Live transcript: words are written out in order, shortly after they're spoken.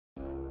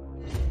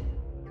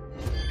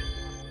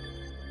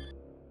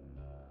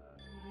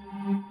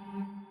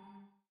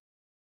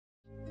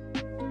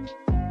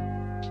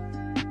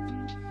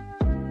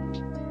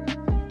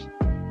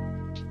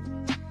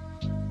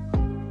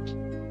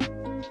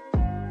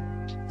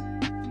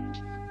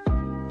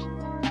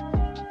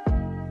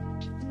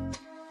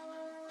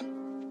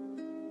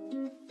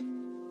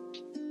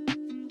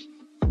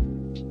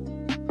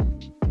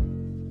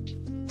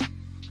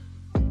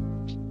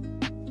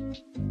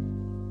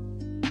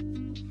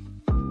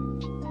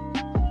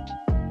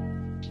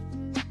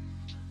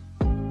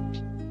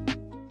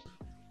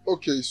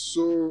Okay,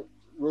 so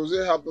Rose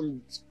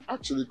happened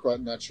actually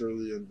quite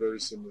naturally and very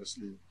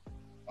seamlessly.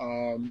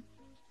 Um,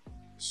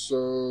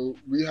 so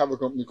we have a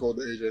company called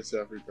the Agency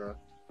Africa,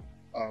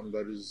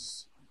 that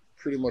is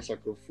pretty much like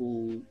a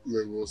full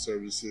level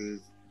services,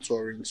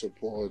 touring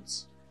support,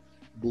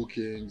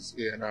 bookings,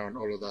 A&R, and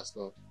all of that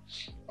stuff.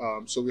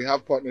 So we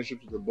have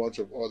partnerships with a bunch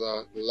of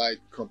other like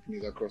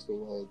companies across the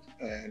world,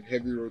 and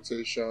Heavy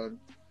Rotation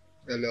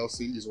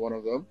LLC is one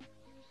of them.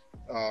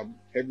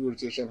 Heavy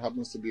Rotation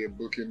happens to be a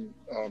booking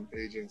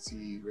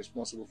agency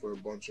responsible for a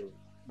bunch of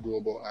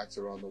global acts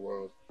around the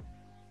world,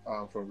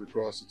 from Rick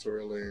Ross to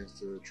Tory Lanez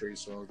to Trey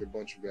Songz, a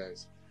bunch of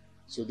guys.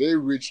 So they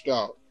reached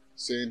out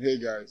saying, "Hey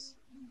guys,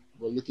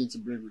 we're looking to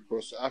bring Rick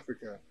Ross to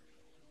Africa.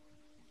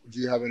 Do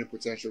you have any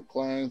potential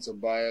clients or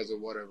buyers or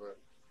whatever?"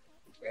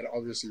 And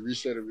obviously, we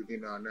shared it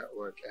within our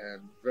network,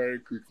 and very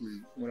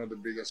quickly, one of the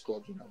biggest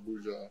clubs in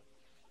Abuja,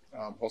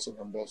 Hustle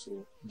and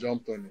Bustle,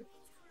 jumped on it.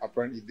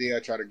 Apparently, they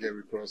had tried to get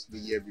across the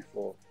year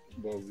before,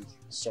 but with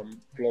some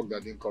plug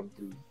that didn't come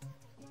through.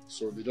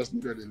 So they just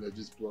needed a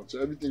legit plug.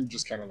 So everything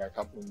just kind of like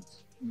happened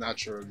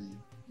naturally.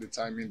 The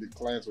timing, the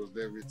client was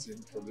there waiting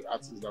for the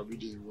artists that we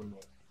didn't even know.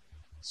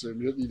 So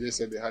immediately they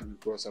said they had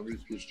Recross, and we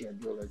pitched them.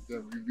 They were like,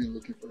 "Damn, we've been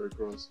looking for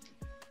Recross."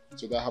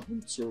 So that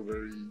happened so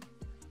very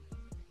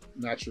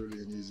naturally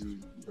and easily.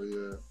 But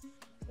yeah,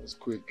 it was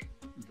quick,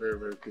 very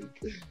very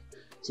quick.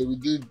 So we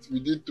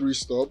did 3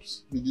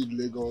 stops. We did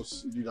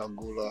Lagos, we did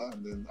Angola,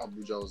 and then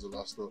Abuja was the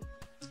last stop.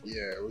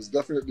 Yeah, it was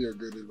definitely a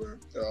good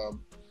event.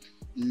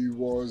 It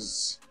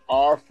was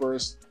our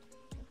first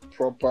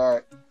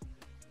proper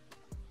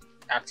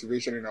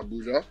activation in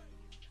Abuja,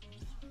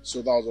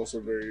 so that was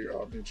also very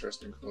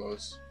interesting for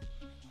us.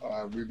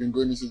 We've been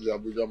going into the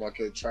Abuja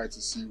market trying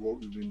to see what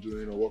we've been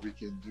doing or what we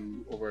can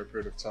do over a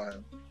period of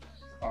time.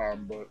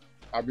 But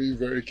I've been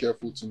very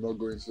careful to not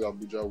go into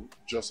Abuja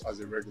just as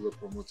a regular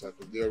promoter,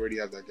 because they already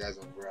have their guys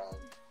on ground.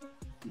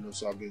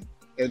 So I've been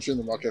entering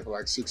the market for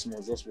like 6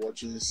 months, just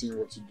watching, seeing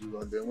what to do.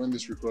 And then when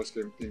this recross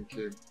thing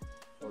came,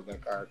 I was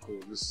like, all right, cool.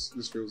 This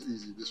feels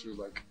easy. This feels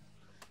like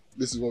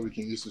this is what we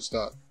can use to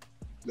start.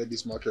 Let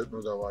this market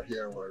know that we're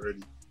here and we're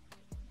ready.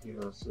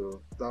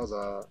 So that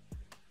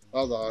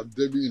was our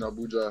debut in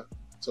Abuja.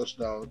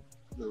 Touchdown.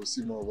 They will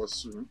see more of us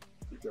soon.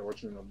 If you're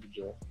watching in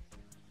Abuja,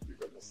 you're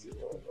gonna see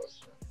more of us.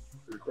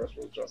 The request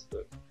was just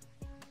there.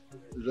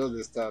 It's just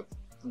the start.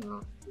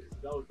 That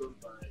was done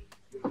by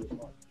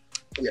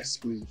Yes,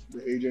 please.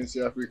 The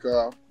Agency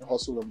Africa,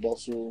 Hustle and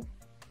Bustle,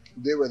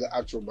 they were the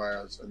actual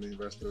buyers and the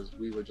investors.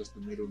 We were just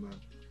the middleman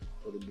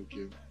for the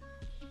booking.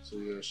 So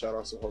yeah, shout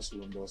out to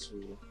Hustle and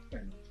Bustle,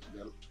 and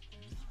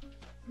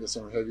there's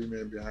some heavy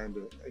men behind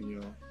it,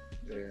 and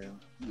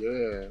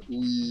yeah,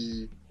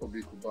 Uyi,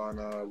 Obi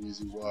Kubana,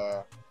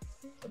 Wiziwa,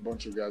 a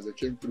bunch of guys that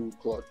came through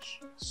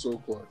clutch, so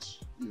clutch,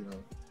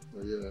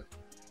 But yeah,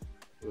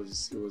 it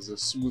was a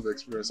smooth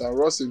experience. And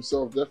Ross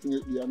himself,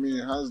 definitely,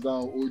 hands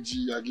down,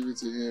 OG, I give it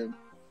to him.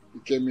 He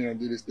came in and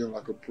did his thing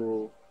like a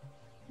pro.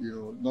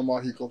 Normal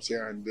hiccups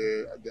here and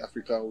there, the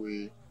African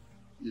way,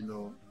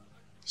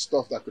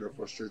 stuff that could have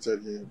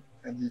frustrated him.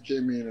 And he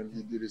came in and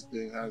he did his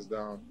thing, hands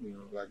down,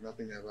 like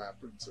nothing ever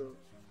happened. So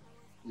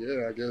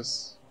yeah, I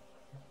guess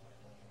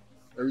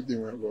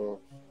everything went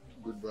well.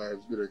 Good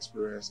vibes, good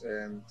experience.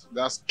 And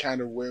that's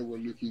kind of where we're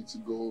looking to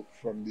go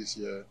from this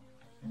year.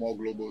 More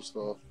global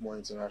stuff, more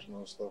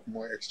international stuff,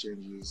 more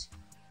exchanges,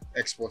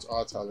 export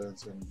our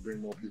talents and bring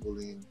more people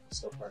in,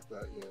 stuff like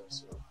that. Yeah,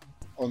 so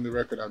on the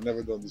record, I've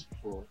never done this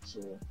before.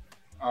 So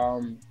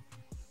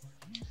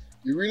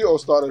it really all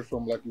started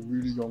from like a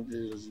really young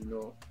age,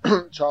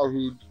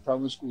 childhood,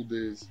 primary school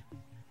days.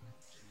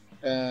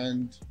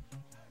 And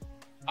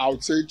I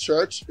would say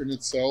church in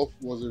itself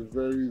was a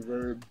very,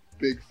 very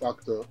big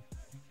factor.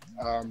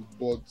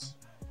 But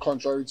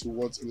contrary to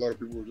what a lot of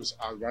people just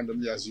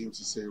randomly assume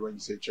to say when you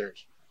say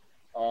church,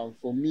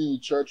 for me,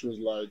 church was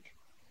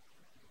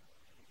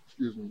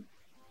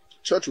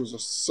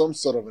some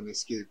sort of an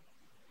escape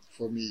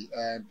for me.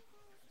 And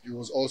it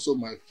was also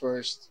my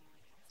first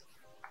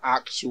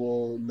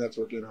actual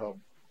networking hub,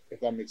 if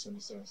that makes any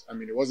sense.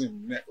 It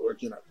wasn't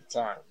networking at the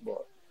time,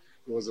 but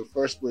it was the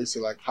first place to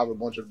like have a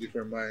bunch of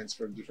different minds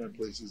from different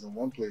places in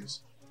one place.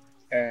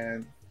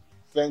 And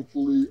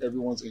thankfully,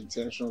 everyone's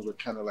intentions were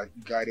kind of like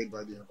guided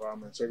by the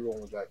environment. So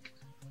everyone was like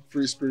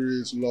free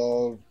spirits,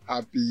 love,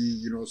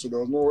 happy, so there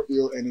was no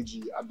ill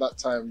energy at that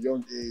time,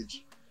 young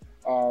age.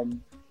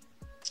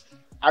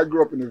 I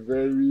grew up in a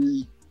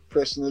very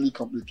personally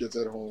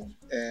complicated home,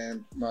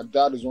 and my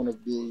dad is one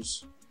of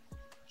those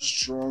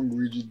strong,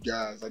 rigid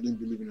guys. I didn't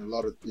believe in a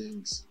lot of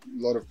things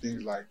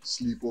like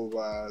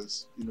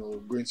sleepovers,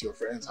 going to your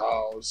friend's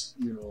house.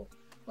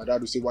 My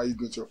dad would say, "Why are you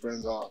going to your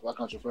friend's house? Why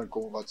can't your friend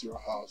come over to your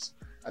house?"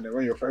 And then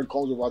when your friend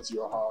comes over to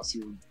your house,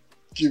 you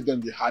give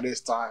them the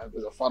hardest time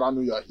because your father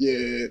know you're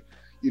here.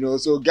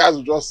 So guys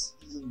will just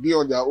be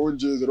on their own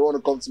J's. They don't want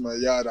to come to my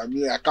yard. I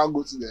can't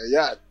go to their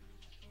yard.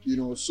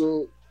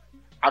 So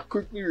I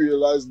quickly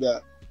realized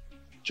that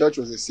church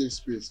was a safe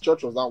space.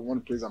 Church was that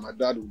one place that my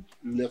dad would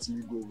let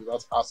me go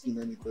without asking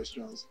any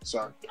questions. So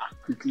I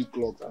quickly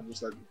clocked. I'm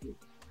just like, okay,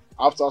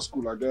 After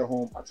school, I get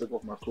home, I take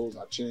off my clothes,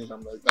 I change.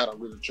 I'm like, Dad, I'm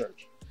going to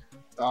church.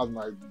 That was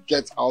my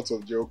get out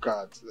of jail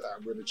card.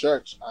 I'm going to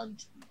church.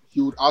 And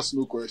he would ask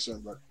no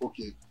questions, like,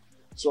 okay.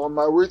 So on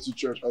my way to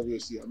church,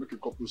 obviously, I make a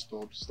couple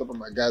stops, stop at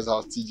my guy's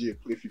house,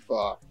 TJ, play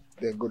FIFA,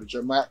 then go to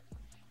church.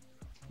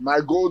 My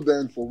goal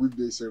then for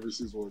weekday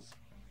services was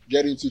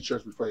get into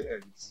church before it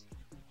ends.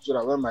 So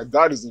that when my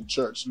dad is in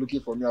church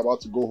looking for me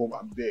about to go home,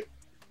 I'm there.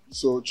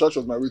 So church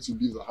was my way to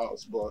leave the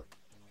house, but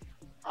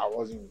I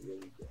wasn't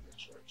really going to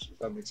church, if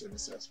that makes any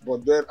sense.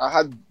 But then I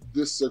had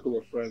this circle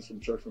of friends from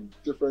church from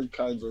different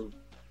kinds of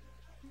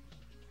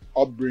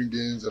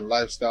upbringings and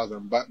lifestyles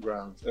and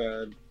backgrounds.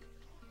 And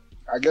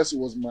I guess it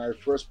was my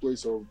first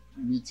place of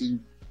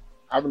meeting,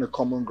 having a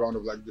common ground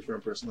of like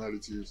different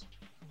personalities.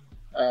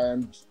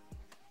 And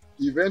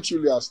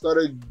eventually I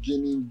started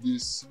gaining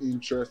this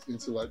interest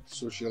into like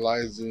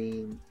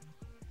socializing,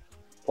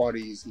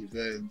 parties,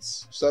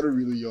 events. Started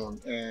really young.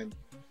 And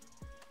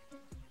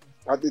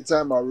at the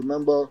time I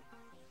remember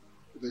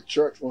the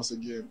church, once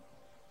again,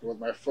 was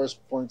my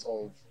first point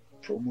of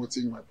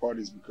promoting my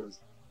parties because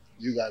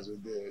you guys were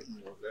there,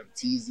 them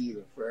TZ,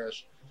 the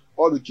Fresh,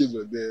 all the kids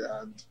were there.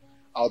 And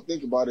I'll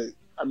think about it.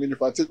 I mean,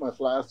 if I take my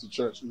flyers to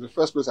church, it's the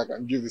first place I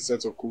can give the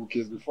set of cool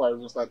kids before I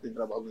even start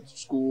thinking about going to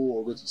school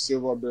or going to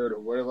Silverbird or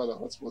wherever the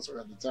hotspots were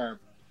at the time.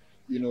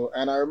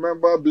 And I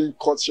remember being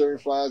caught sharing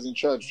flyers in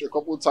church a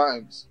couple of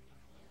times,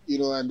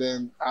 and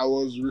then I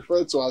was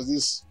referred to as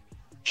this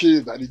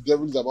kid that the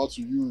devil is about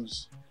to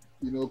use,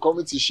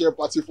 coming to share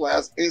party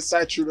flyers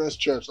inside children's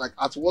church. Like,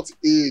 at what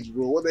age,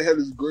 bro? What the hell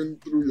is going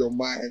through your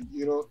mind,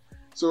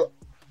 So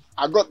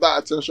I got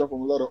that attention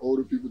from a lot of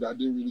older people that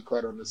didn't really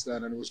quite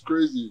understand, and it was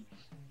crazy.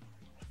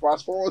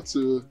 Fast forward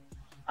to,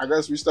 I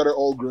guess we started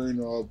all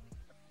growing up,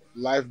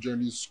 life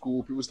journey,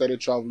 school, people started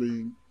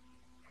traveling.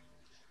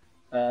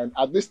 And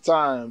at this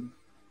time,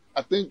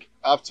 I think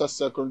after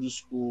secondary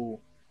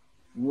school,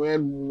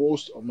 when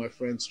most of my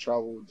friends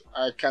traveled,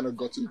 I kind of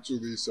got into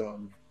this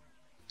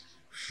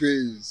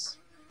phase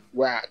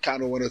where I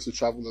kind of wanted to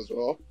travel as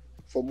well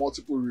for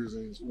multiple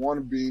reasons.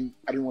 One being,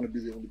 I didn't want to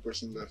be the only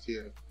person left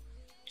here.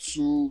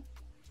 Two,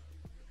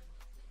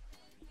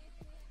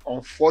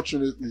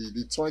 unfortunately,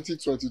 the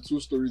 2022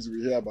 stories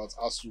we hear about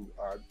ASU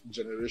are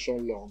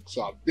generation long.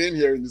 So I've been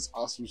hearing these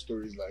ASU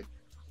stories like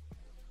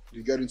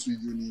you get into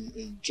uni and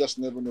you just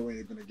never know when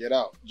you're going to get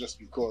out just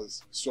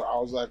because. So I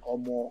was like,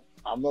 oh,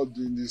 I'm not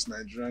doing this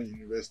Nigerian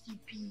university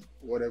P,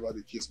 whatever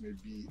the case may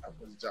be. I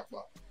was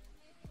Japa.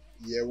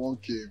 Year one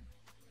came,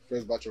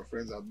 first batch of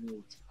friends had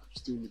moved. I'm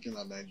still looking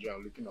at Nigeria,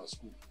 looking at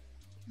school.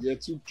 Year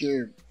two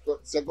came,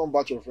 second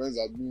batch of friends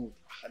had moved.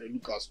 I had a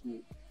look at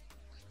school.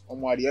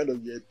 At the end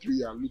of year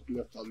three, I looked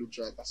left, I looked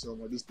right. I said,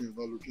 this thing's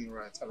not looking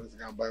right. I went to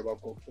go and buy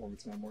back up form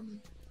with my money.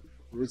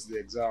 Wrote the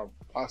exam,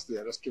 passed it.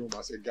 I just came home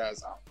and said,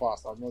 guys, I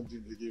passed. I'm not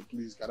doing it again.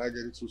 Please, can I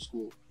get into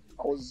school?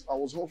 I was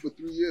home for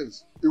 3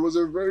 years. It was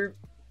a very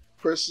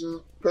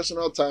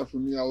personal time for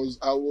me. I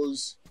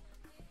was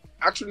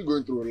actually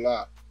going through a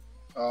lot.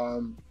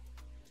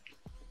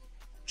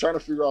 Trying to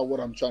figure out what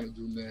I'm trying to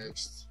do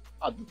next.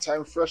 At the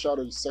time, fresh out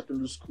of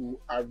secondary school,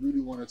 I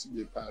really wanted to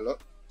be a pilot.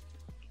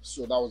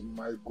 So that was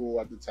my goal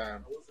at the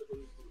time.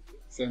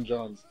 St.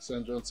 John's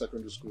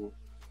Secondary School.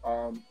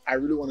 I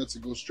really wanted to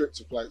go straight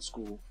to flight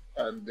school.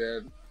 And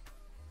then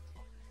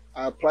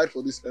I applied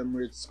for this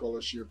Emirates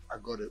scholarship. I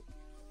got it.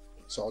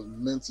 So I was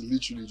meant to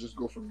literally just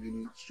go from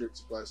uni straight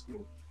to flight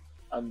school.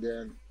 And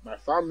then my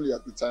family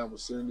at the time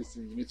was saying,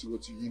 listen, you need to go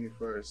to uni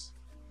first.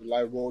 The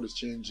life world is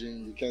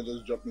changing. You can't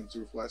just jump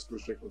into flight school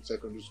straight from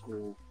secondary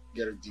school,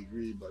 get a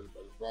degree. But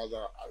rather,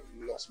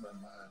 I lost my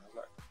mind. I was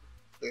like,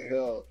 the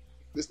hell?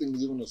 This thing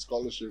is even a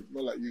scholarship.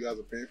 Not like you guys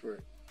are paying for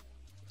it.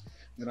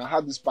 Then I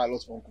had this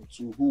pilot uncle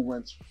too, who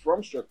went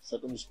from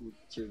secondary school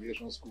to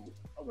aviation school,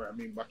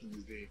 back in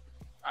his day.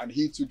 And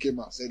he too came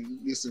out and said,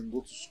 listen,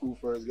 go to school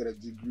first, get a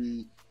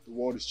degree. The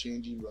world is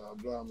changing, blah,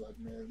 blah. I'm like,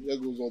 man, here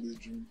goes all these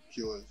dream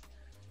killers.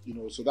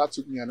 So that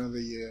took me another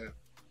year.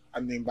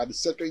 And then by the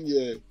second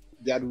year,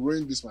 they had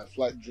ruined my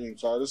flight dream.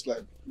 So I was just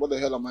like, what the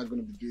hell am I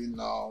going to be doing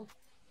now?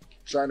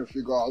 Trying to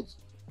figure out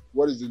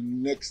what is the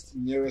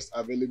nearest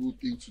available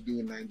thing to do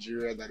in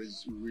Nigeria that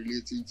is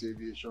relating to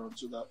aviation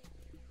so that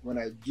when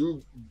I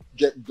do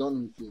get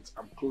done with it,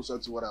 I'm closer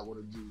to what I want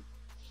to do.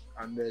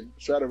 And then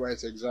try to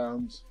write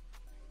exams.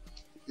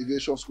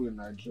 Aviation school in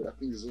Nigeria, I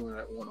think it's only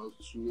like 1 or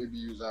 2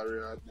 ABUs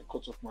area. The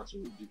cutoff marks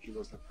were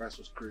ridiculous. The price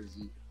was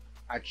crazy.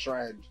 I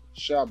tried.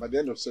 By the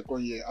end of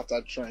second year,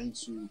 after trying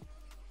to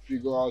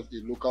figure out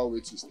a local way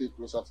to stay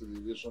closer to the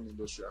aviation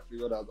industry, I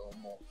figured out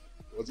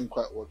it wasn't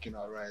quite working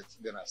out right.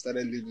 Then I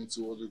started leaning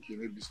towards,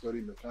 maybe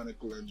studying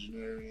mechanical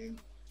engineering,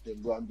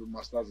 then go and do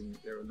masters in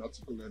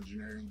aeronautical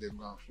engineering, then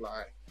go and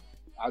fly.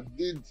 I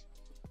did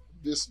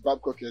this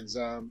Babcock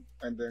exam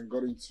and then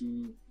got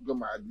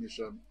my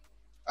admission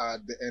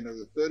at the end of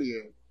the third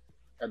year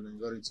and then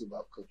got into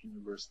Babcock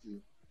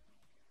University.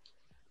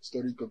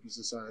 Studied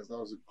computer science. That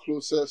was the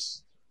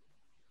closest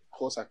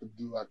course I could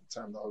do at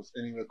the time that was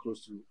anywhere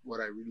close to what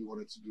I really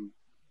wanted to do.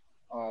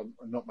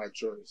 Not my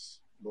choice,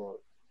 but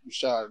we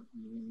shall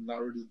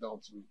narrow it down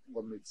to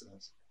what made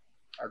sense.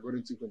 I got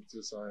into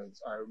computer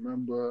science. I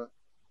remember,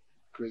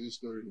 crazy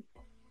story,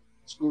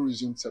 school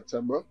resumed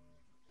September,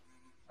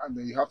 and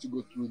then you have to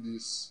go through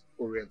this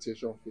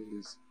orientation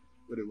phase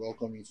where they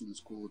welcome you to the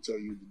school, tell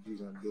you the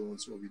do's and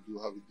don'ts, what we do,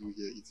 how we do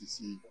here,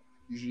 etc.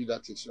 Usually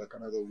that takes you like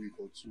another week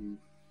or two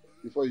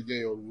before you get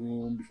your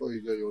room, before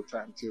you get your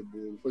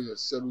timetable, before you're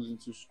settled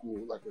into school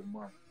like a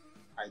month.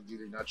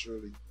 Ideally,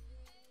 naturally,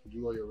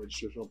 do all your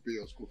registration, pay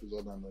your school fees,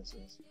 all that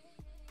nonsense.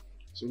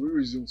 So we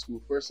resumed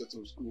school, first set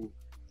of school,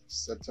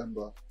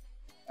 September,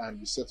 and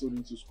we settled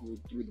into school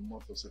through the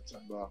month of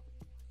September.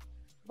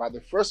 By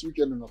the first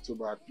weekend in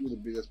October, I threw the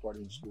biggest party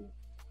in school.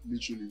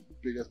 Literally,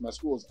 biggest. My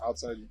school was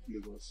outside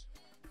Lagos,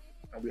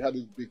 and we had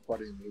this big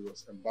party in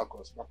Lagos and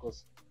Bacchus,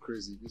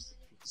 crazy. This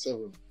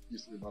 57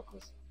 used to be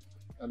Bacchus,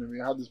 and then we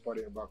had this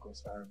party in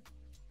Bacchus, and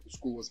the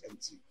school was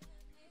empty,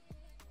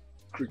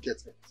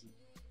 cricket empty,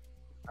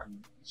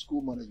 and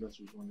school management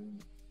was wondering,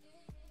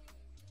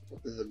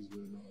 what the hell is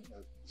going on?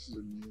 Like, this is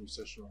a new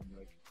session.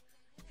 Like,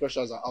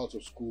 freshers are out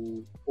of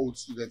school, old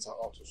students are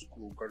out of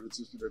school,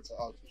 graduating students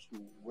are out of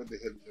school. Where the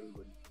hell is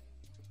everybody?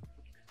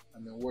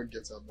 And then word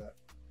gets out that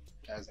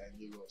guys are in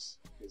Lagos.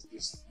 There's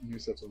this new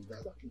set of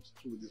guys that came to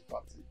throw this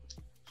party.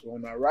 So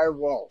on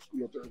arrival,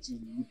 school authorities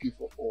looking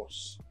for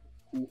us.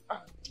 Who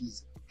are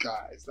these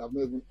guys that have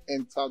not even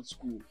entered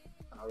school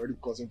and already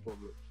causing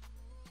problems?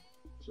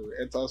 So we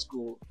enter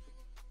school,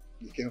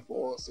 they came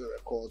for us, they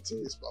called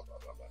things, blah blah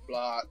blah blah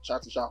blah. Try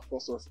to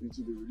force us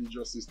into the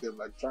religious system,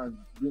 like try and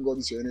bring all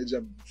this your energy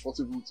and force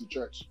people to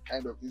church,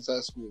 kind of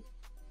inside school.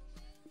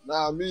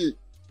 Now me,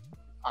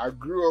 I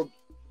grew up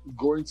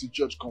going to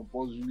church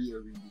compulsorily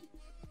every day.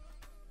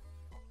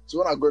 So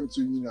when I got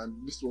into uni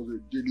and this was a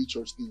daily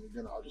church thing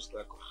again, I was just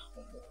like,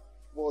 oh,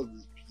 what is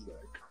this be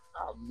like?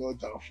 I'm not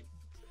down for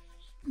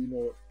it, you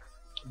know.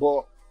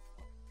 But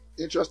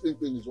interesting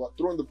thing is, what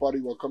throwing the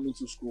party, we're coming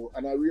to school,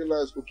 and I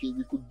realized, okay,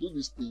 we could do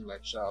this thing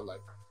like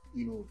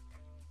you know,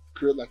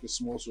 create like a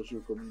small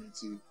social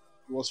community.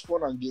 It was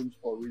fun and games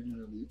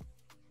originally.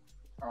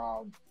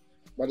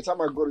 By the time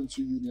I got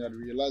into uni, I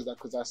realized that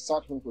because I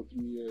sat home for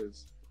 3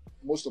 years,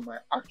 most of my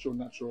actual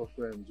natural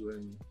friends were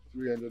in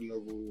 300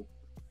 level,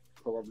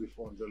 probably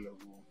 400 level.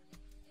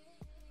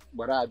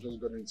 But I had just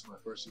gotten into my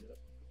first year.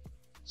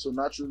 So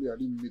naturally, I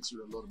didn't mix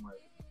with a lot of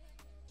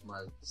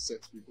my set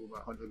people, my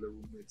 100 level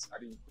mates. I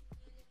didn't,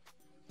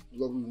 a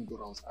lot of people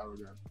thought I was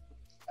arrogant.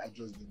 I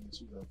just didn't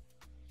mix with them.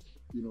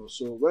 You know,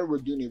 so when we're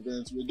doing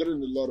events, we're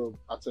getting a lot of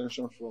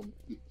attention from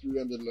the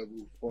 300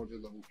 level,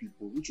 400 level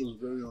people, which was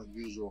very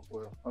unusual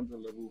for a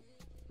 100 level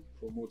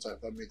promoter,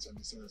 if that makes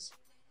any sense.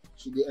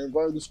 So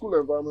the school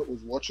environment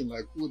was watching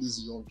like, who are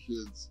these young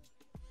kids?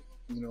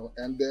 You know,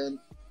 and then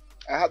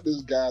I had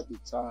this guy at the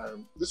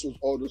time. This was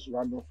all just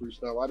random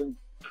freestyle. I didn't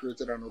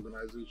create an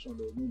organization.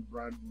 There was no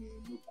brand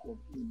name, no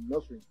company,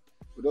 nothing.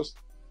 We just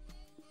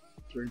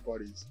throwing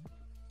parties.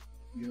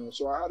 You know,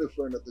 so I had a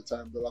friend at the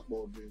time, Black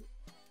Day,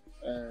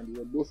 and we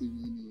were both in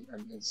uni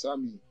and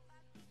Sammy,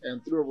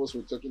 and three of us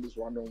were taking this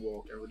random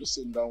walk, and we're just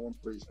sitting down one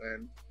place,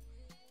 and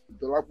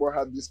Black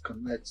had this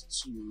connect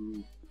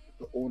to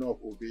the owner of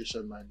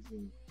Ovation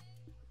magazine,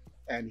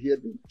 and he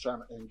had been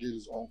trying to engage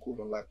his uncle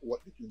on like what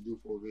they can do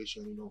for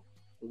Ovation. You know,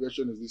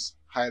 Ovation is this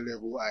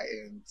high-level,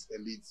 high-end,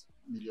 elite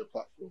media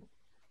platform,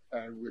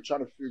 and we're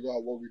trying to figure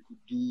out what we could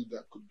do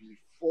that could be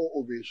for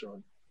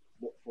Ovation,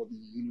 but for the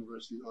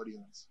university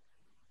audience.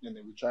 And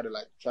then we try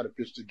to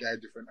pitch the guy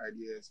different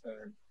ideas,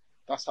 and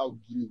that's how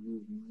Giddy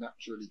Groove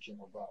naturally came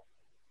about.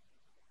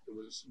 It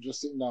was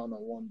just sitting down on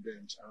one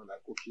bench, and I'm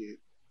like, okay,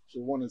 so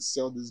we want to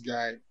sell this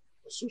guy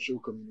a social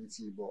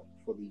community, but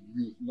for the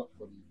youth, not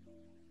for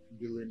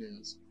the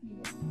billionaires, you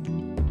know.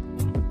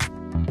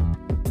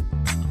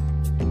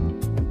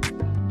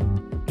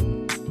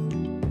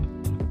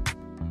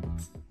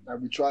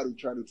 And we tried.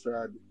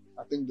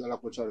 I think the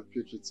Dalakwa tried to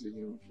pitch it to, you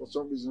know, for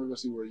some reason,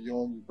 obviously we're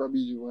young, we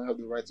probably didn't have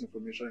the right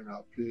information in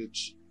our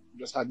pitch. We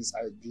just had this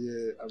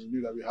idea, and we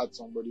knew that we had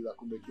somebody that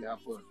could make it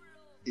happen.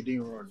 It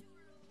didn't run.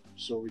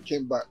 So we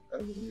came back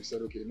and we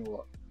said, okay, you know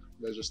what,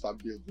 let's just start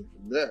building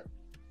from there.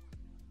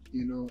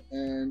 You know,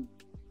 and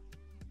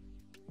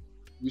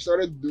we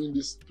started doing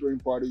these throwing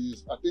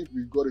parties. I think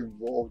we got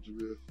involved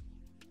with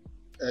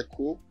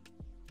Echo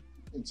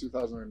in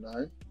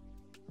 2009.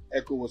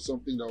 Echo was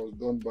something that was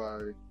done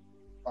by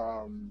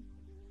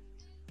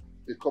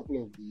a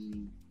couple of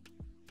the,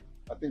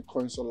 I think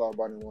Coinsola,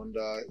 Bani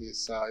Wonder,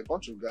 is a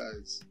bunch of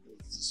guys.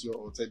 It's your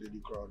Alte Daily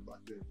crowd back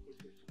then,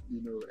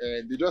 you know,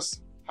 and they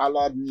just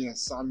allowed me and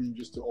Sammy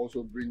just to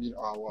also bring in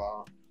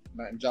our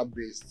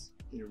Nigeria-based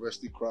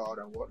university crowd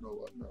and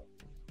whatnot.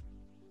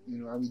 You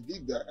know, and we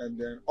did that, and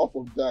then off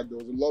of that, there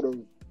was a lot of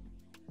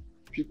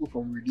people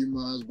from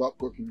Redeemers,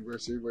 Babcock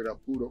University, where they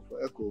pulled up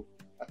for Echo.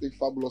 I think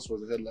Fabulous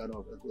was the headliner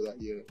of Echo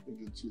that year, I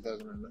think in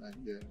 2009,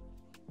 yeah.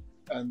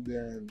 And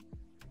then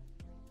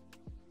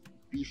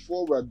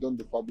before we had done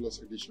the Fabulous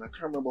edition, I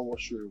can't remember what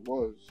show it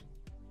was,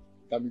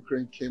 Dami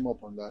Crane came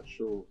up on that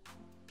show,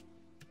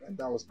 and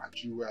that was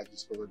actually where I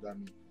discovered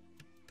Dami.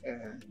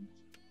 And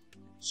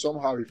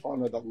somehow he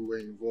found out that we were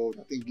involved.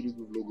 I think Giddy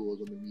Group logo was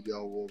on the media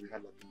wall. We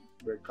had like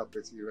a red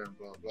carpet here and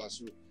blah blah.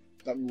 So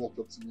that walked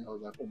up to me. I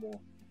was like, "Omo,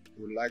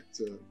 we would like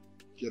to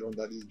get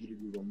under this Giddy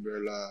Group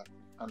umbrella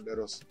and let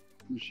us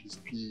push his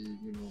P,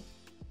 you know."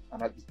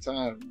 And at the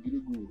time, Giddy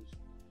Group was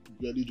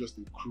barely just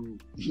a crew,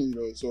 you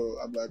know. So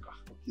I'm like,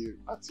 okay,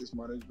 artist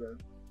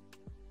management.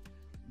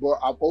 But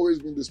I've always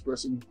been this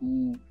person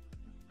who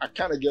I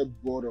kind of get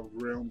bored of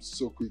realms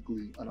so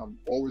quickly, and I'm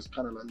always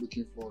kind of like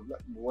looking for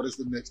like, what is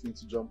the next thing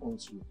to jump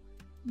onto,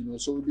 you know.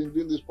 So we've been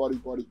doing this party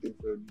thing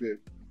for a bit,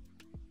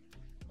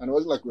 and it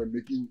wasn't like we're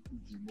making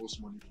the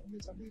most money from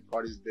it. I mean,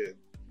 party's dead,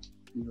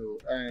 you know.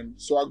 And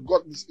so I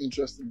got this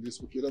interest in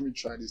this. Okay, let me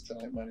try this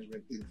talent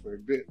management thing for a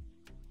bit,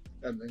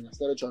 and then I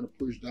started trying to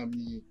push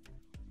Dami.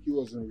 He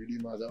wasn't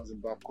Redeemers, I was in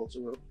Babcock.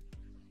 So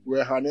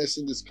we're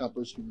harnessing this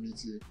campus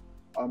community.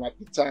 At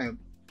the time,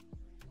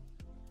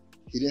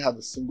 he didn't have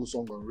a single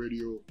song on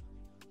radio,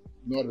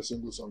 not a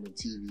single song on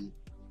TV.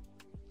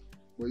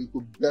 But you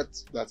could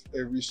bet that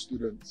every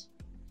student,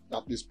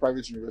 that these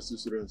private university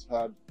students,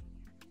 had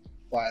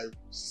 5,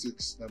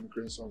 6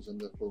 Namikrane songs on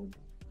their phone.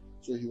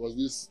 So he was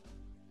this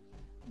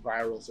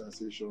viral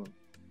sensation.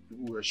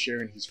 People were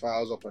sharing his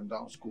files up and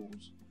down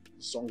schools.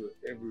 The songs were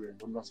everywhere,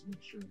 but not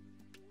mainstream.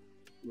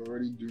 We were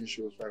already doing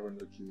shows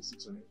 500K,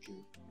 600K,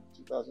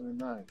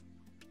 2009.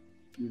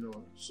 You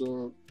know,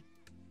 so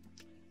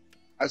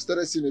I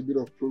started seeing a bit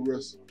of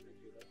progress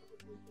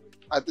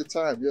at the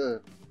time, yeah.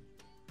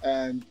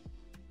 And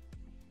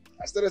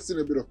I started seeing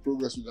a bit of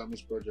progress with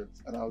Dami's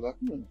project. And I was like,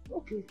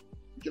 okay,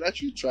 we can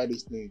actually try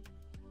this thing.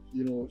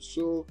 You know,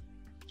 so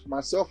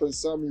myself and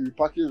Sammy, we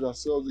packaged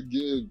ourselves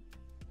again.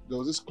 There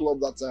was this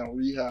club that time,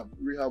 Rehab.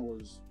 Rehab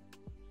was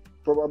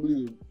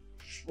probably the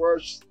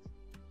first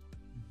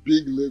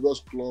big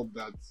Lagos club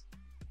that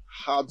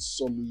had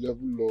some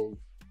level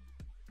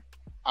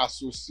of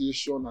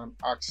association and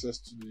access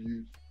to the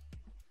youth.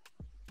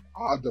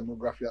 Our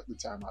demography at the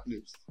time, at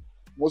least.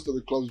 Most of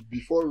the clubs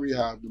before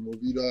Rehab, the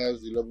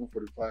Movidas, the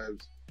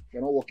 1145s, if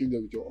you're not working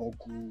there with your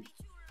uncle,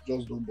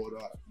 just don't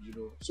bother, you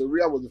know. So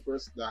Rehab was the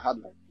first that had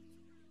like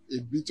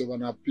a bit of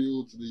an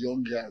appeal to the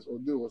young guys,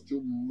 although it was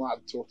still mad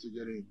tough to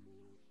get in.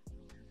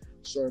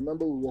 So I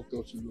remember we walked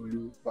up to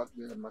Lulu back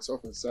then,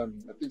 myself and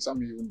Sammy. I think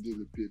Sammy even did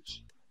the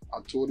pitch. I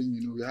told him,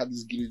 you know, we had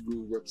this Giddy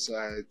Group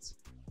website,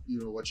 you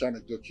know, we're trying to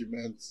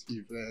document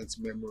events,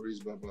 memories,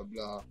 blah, blah,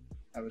 blah.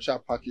 And we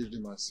packaged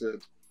him and said,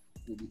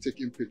 we'll be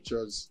taking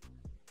pictures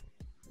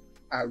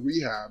at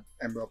Rehab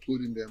and we're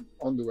uploading them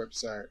on the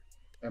website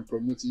and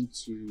promoting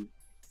to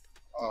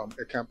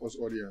a campus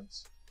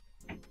audience.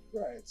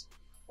 Right.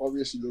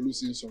 Obviously, Lulu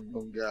seeing some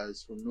young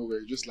guys from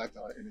nowhere, he just liked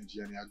our energy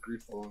and he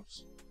agreed for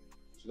us.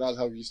 So that's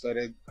how we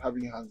started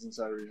having hands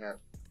inside Rehab.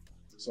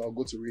 So I'll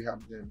go to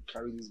Rehab then,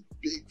 carry this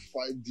big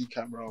 5D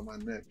camera on my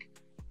neck.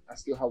 I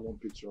still have one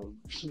picture of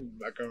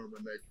my camera on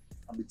my neck.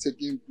 I'll be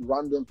taking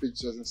random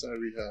pictures inside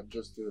Rehab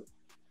just to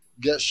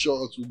get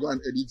shots. We'll go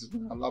and edit it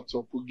on our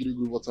laptop, put Giddy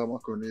Group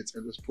watermark on it,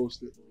 and just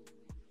post it,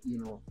 you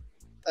know.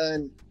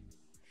 And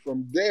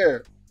from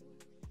there,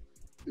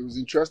 it was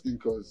interesting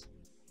because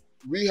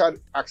we had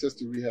access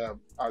to Rehab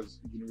as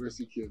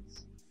university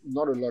kids.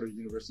 Not a lot of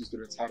university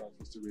students had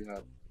access to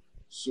Rehab.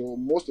 So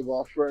most of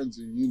our friends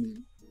in uni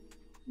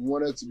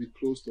wanted to be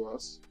close to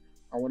us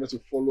and wanted to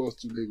follow us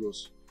to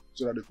Lagos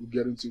so that they could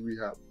get into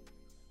Rehab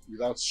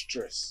without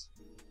stress,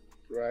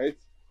 right?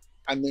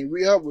 And then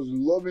Rehab was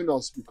loving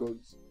us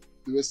because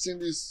they were seeing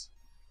these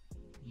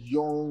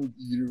young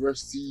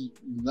university,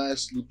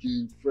 nice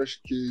looking, fresh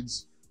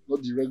kids,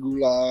 not the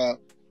regular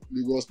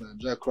Lagos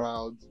Nigeria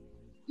crowd,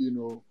 you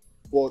know,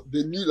 but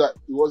they knew that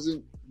it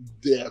wasn't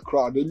their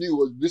crowd. They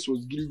knew this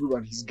was Giddy Group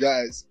and his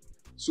guys.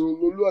 So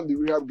Lulu and the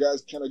Rehab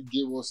guys kind of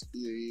gave us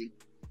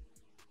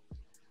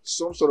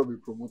some sort of a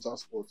promoter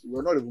spot. We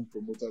were not even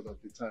promoters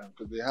at the time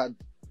because they had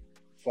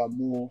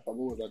Famo. Famo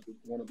was like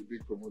one of the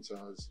big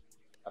promoters.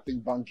 I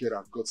think Banker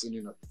had gotten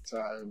in at the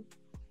time.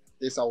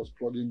 Asa was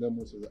plugging them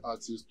most of the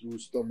artists through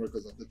Storm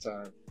Records at the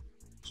time.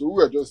 So we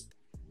were just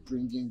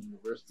bringing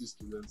university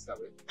students that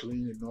were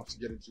clean enough to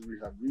get into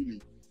Rehab,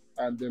 really.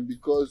 And then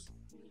because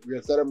we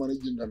had started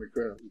managing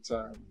Namikrane at the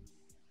time,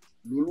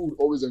 Lulu would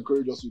always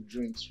encourage us with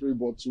drinks, free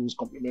bottles,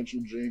 complimentary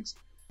drinks,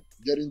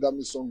 getting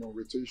Dami song on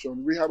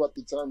rotation. Rehab at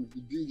the time,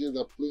 the DJs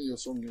are playing your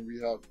song in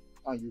Rehab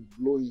and you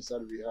blow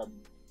inside Rehab,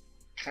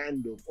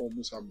 kind of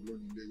almost have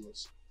blown in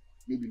Lagos.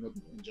 Maybe not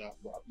in Punjab,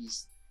 but at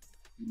least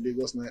the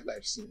Lagos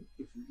nightlife scene.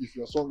 If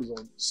your song is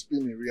on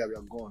spin in Rehab,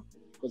 you're gone.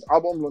 Because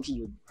album launches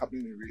were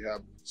happening in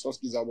Rehab.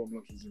 Soski's album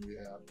launch was in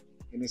Rehab.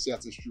 NSA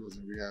Artistry was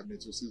in Rehab.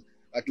 So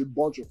like a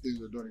bunch of things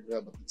were done in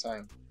Rehab at the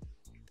time.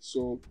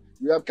 So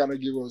Rehab kind of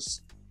gave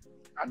us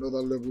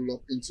another level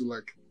up into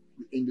like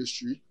the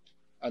industry.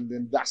 And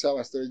then that's how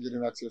I started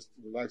getting access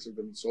to the likes of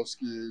the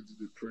Soski,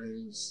 the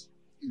Prince,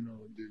 you know,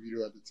 the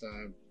video at the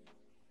time,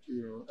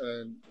 you know,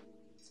 and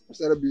I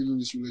started building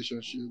these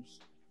relationships,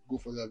 go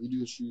for their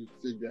video shoot,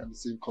 take behind the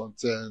same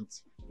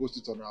content, post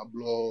it on our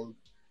blog,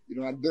 you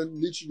know, and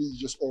then literally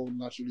just all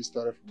naturally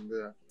started from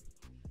there,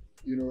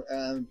 you know,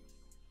 and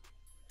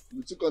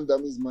We took on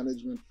Dami's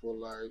management for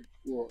like,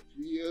 what,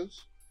 3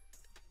 years?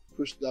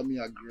 Pushed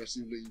Dami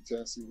aggressively,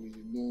 intensively,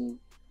 no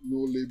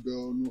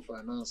label, no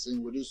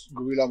financing. We're just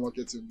guerrilla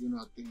marketing, doing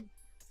our thing.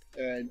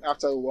 And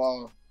after a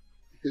while,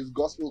 his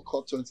gospel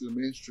caught on to the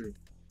mainstream.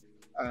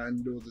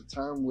 And there was a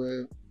time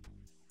where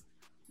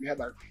we had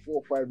like 4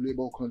 or 5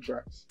 label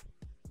contracts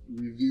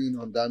reviewing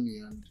on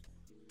Dami, and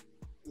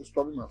it was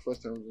probably my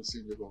first time even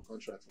seeing label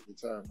contracts at the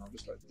time. I'm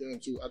just like,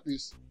 damn, so at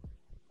least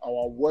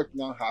our work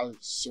now has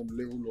some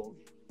level of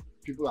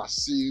people are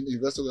seeing,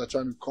 investors are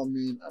trying to come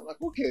in. I'm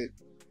like, okay,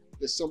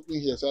 there's something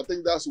here. So I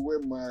think that's where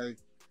my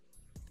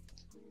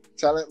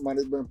talent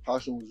management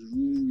passion was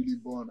really, really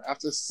born.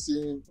 After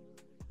seeing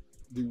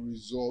the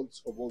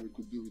results of what we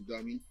could do with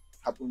Dami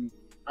happen,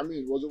 I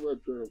mean, it was over a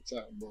period of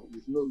time, but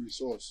with no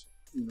resource,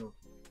 you know.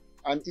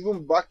 And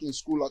even back in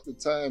school at the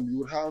time, you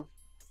would have,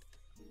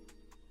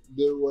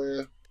 there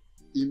were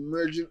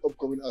emerging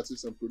upcoming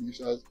artists and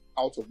producers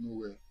out of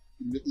nowhere.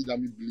 Immediately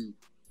Dami blew.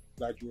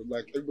 Like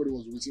everybody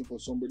was waiting for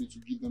somebody to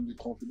give them the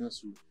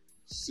confidence to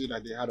say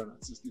that they had an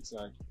artistic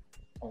side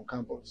on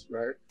campus,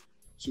 right?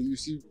 So you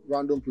see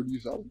random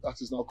producers,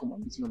 artists now come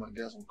and meet me and my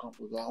guys on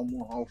campus.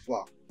 How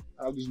far?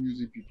 I have this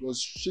music people, plus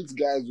shit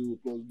guys though,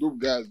 plus dope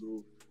guys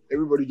though.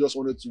 Everybody just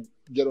wanted to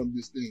get on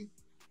this thing,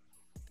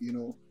 you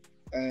know.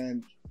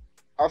 And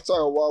after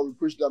a while, we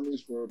pushed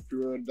Dami for a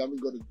period. Dami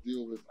got a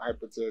deal with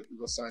Hypertech. He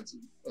got signed to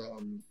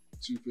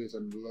Two-Face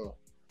and Blur.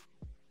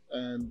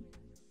 And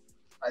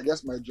I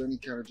guess my journey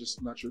kind of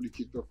just naturally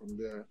kicked off from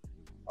there.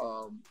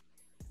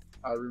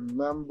 I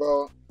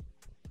remember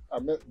I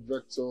met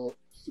Vector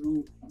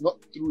not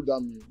through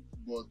Dami,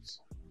 but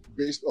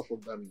based off of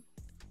Dami.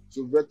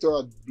 So Vector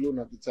had blown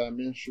at the time,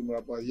 mainstream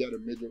rapper. He had a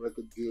major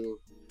record deal.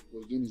 He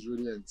was doing his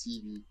radio and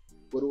TV.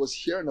 But I was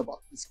hearing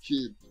about this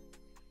kid.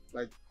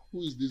 Like,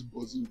 who is this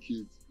buzzing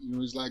kid? You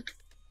know, it's like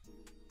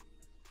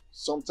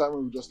sometime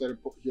when we just started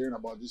hearing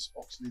about this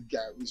Oxley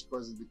guy,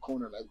 whispers in the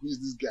corner, like, who is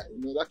this guy?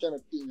 You know, that kind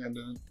of thing. And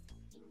then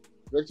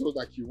Vector was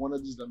like, he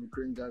wanted this Dami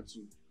Crane guy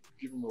to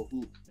give him a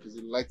hook because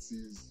he liked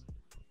his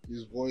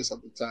voice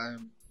at the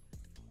time.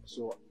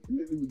 So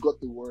immediately we got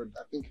the word.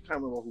 I think I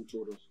can't remember who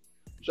told us.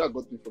 I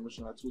got the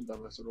information. I told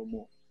them, I said, oh,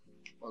 more.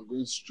 I'm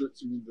going straight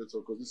to meet Vector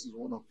because this is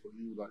one up for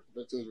you. Like,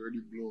 Vector is already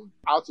blown.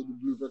 Out of the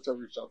blue, Vector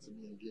reached out to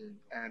me again.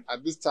 And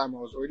at this time, I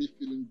was already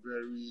feeling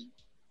very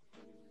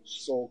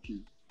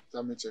sulky, if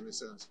that makes any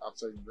sense,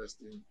 after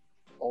investing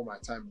all my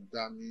time in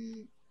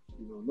Dami.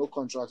 You know, no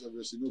contracts,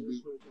 obviously, no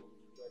big.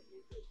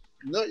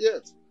 Not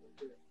yet.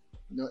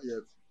 Not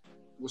yet.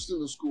 We're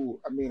still in school.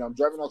 I mean, I'm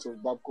driving out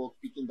of Babcock,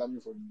 picking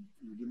Dami from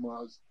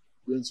Redeemers,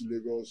 going to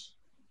Lagos.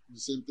 The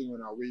same thing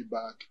on our way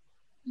back,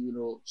 you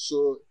know.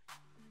 So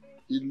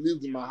he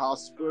lived in my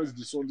house. Parents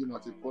disowned him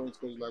at a point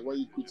because, like, why are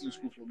you quitting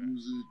school for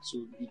music?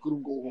 So he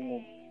couldn't go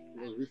home. He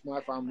was with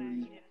my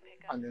family.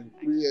 And then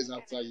 3 years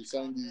after, you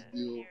signed this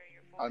deal.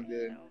 And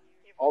then,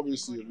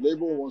 obviously,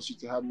 label wants you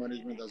to have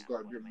management that's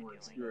got a bit more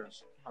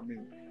experience. I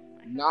mean,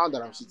 now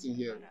that I'm sitting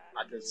here,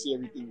 I can see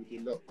everything with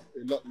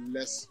a lot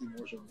less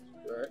emotion,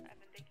 right?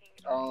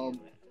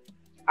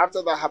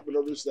 After that happened,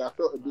 obviously, I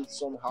felt a bit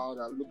somehow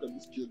that, look at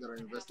this kid that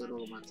I invested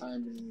all my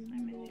time in,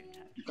 you know,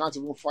 you can't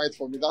even fight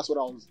for me. That's what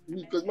I was,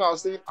 because I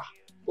was saying,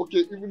 okay,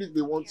 even if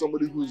they want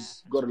somebody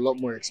who's got a lot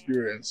more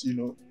experience, you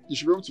know, you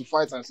should be able to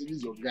fight and say, this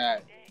is your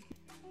guy,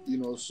 you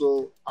know.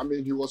 So, I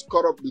mean, he was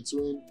caught up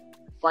between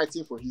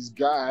fighting for his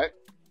guy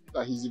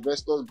that his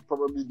investors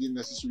probably didn't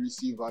necessarily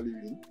see value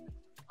in,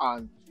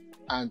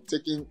 and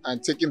taking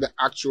the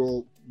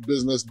actual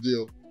business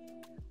deal,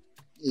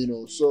 you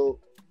know. So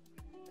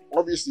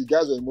obviously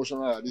guys are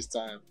emotional at this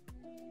time,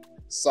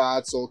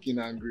 sad, sulking,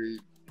 angry,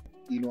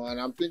 you know. And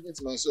I'm thinking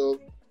to myself,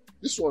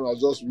 this one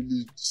was just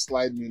really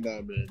slide me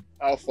down, man.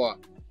 How far,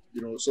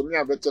 you know? So me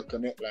and Vector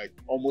connect like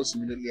almost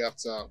immediately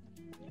after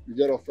we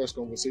get our first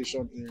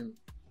conversation in.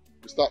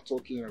 We start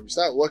talking and we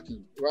start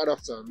working right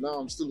after. Now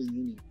I'm still in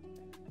uni,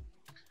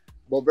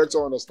 but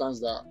Vector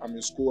understands that I'm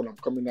in school and I'm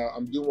coming out.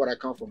 I'm doing what I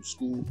can from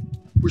school,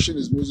 pushing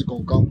his music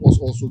on campus,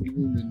 also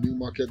giving him a new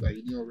market that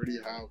he didn't already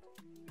have.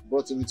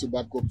 Brought him into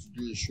Babcock to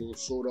do a show,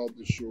 sold out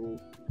the show,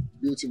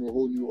 built him a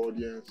whole new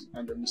audience,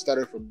 and then we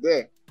started from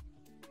there.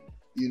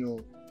 You know,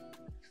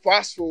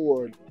 fast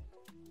forward,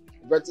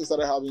 Vector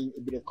started having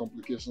a bit of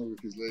complications with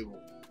his label.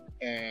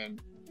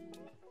 And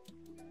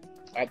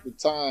at the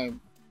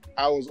time,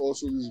 I was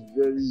also this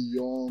very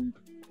young,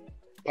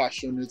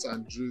 passionate,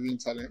 and driven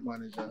talent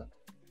manager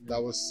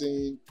that was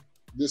seeing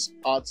this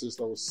artist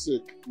that was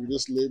sick with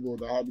this label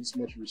that had this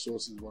much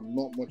resources, but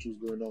not much was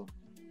going on.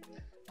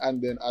 And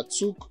then I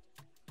took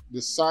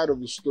the side of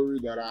the story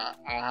that I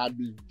had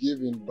been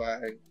given by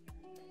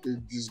a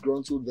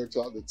disgruntled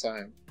Vector at the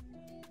time,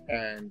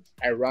 and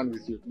I ran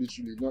with it,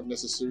 literally, not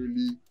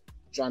necessarily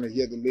trying to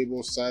hear the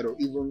label side or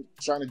even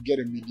trying to get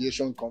a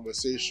mediation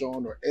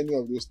conversation or any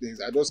of those things.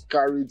 I just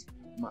carried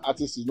my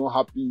artist is not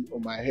happy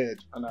on my head,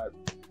 and I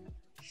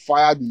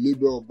fired the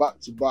label back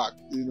to back,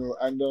 you know.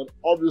 And then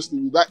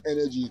obviously with that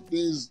energy,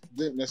 things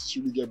didn't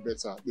necessarily get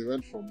better. They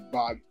went from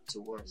bad to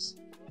worse,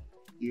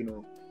 you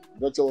know.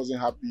 Vector wasn't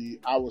happy.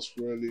 I was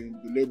failing.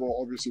 The label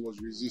obviously was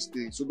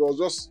resisting. So there was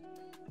just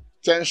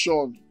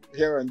tension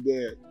here and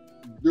there.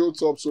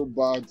 Built up so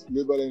bad,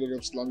 label ended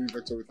up slamming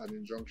Vector with an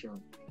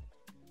injunction.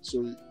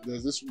 So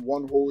there's this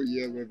one whole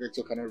year where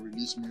Vector cannot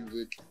release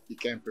music, he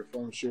can't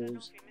perform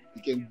shows,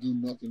 he can't do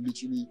nothing,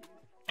 literally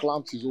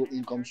clamped his whole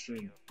income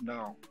stream.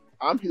 Now,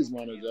 I'm his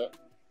manager,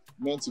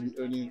 meant to be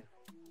earning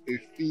a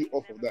fee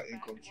off of that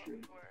income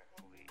stream.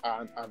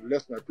 And I've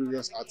left my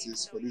previous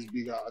artists for these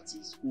bigger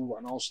artists who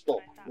are now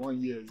stuck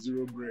 1 year,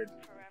 zero bread.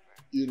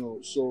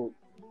 So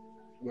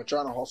we're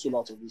trying to hustle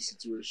out of this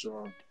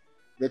situation.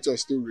 Vector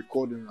is still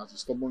recording as a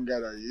stubborn guy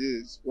that he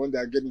is. One day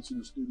I get into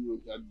the studio,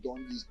 he had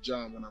done this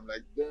jam, and I'm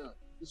like, damn,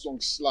 this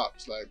song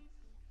slaps. Like,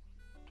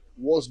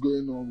 what's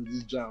going on with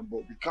this jam?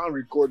 But we can't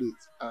record it.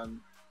 And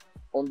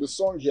on the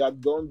song, he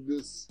had done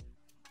this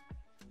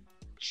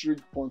trick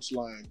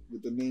punchline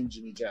with the name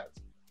Jimmy Jatt.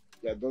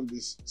 He had done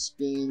this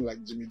spin,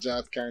 like Jimmy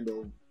Jatt kind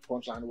of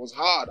punchline. It was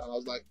hard. And I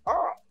was like,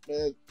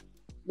 man,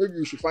 maybe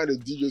you should find a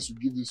DJ to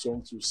give this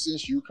song to,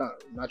 since you can't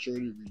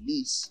naturally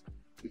release.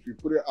 If you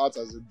put it out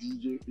as a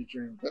DJ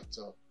featuring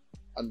Vector,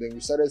 and then we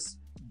started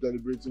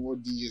deliberating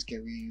what DJs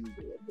can we use,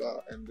 blah, blah,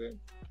 blah. And then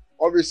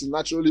obviously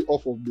naturally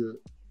off of the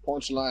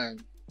punchline,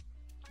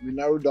 we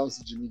narrowed down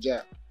to Jimmy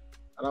Jatt.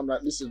 And I'm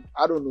like, listen,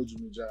 I don't know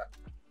Jimmy Jatt.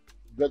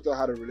 Vector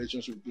had a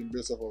relationship with him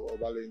based off of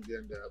Obale India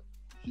and their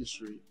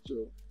history.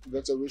 So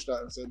Vector reached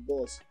out and said,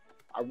 boss,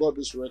 I got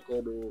this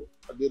record, or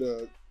I did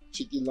a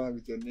cheeky line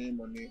with your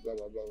name on it, blah,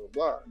 blah, blah, blah,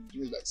 blah. And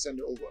Jimmy's like, send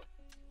it over.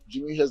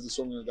 Jimmy hears the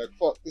song and is like,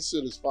 fuck, this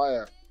shit is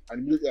fire. And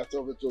immediately I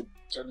tell Vector,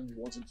 telling me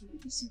wanting to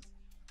release it.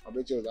 And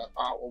Vector was like,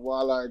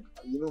 well, like,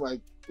 you know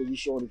my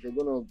position, if you're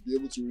gonna be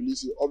able to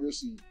release it,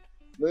 obviously,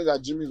 knowing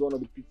that Jimmy is one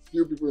of the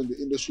few people in the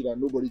industry that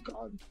nobody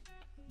can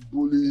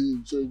bully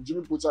him. So if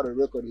Jimmy puts out a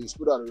record, he's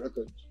put out a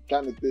record,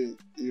 kind of thing,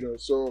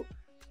 So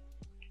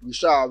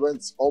I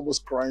went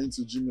almost crying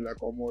to Jimmy,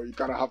 like, oh, you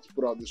kind of have to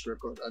put out this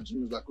record. And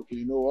Jimmy was like, okay,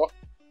 you know what?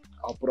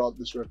 I'll put out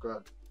this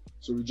record.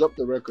 So we dropped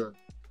the record.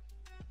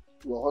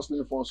 We were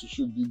hustling for us to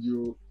shoot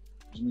video.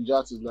 Jimmy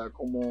Jatt is like,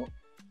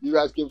 you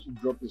guys came to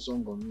drop the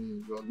song on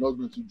me. You're not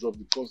going to drop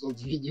the cost of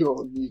the video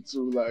on me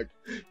too,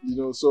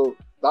 so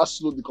that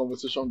slowed the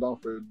conversation down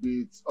for a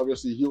bit.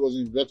 Obviously,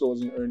 Vector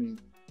wasn't earning.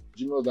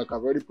 Jimmy was like,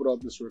 I've already put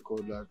out this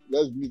record, like,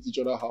 let's meet each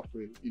other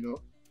halfway,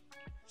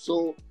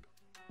 So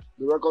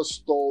the record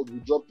stalled, we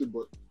dropped it,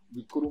 but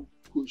we couldn't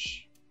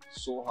push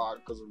so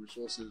hard because of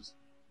resources.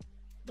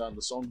 Then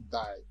the song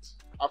died.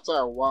 After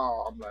a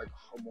while, I'm like,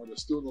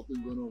 there's still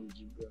nothing going on with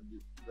Jimmy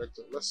and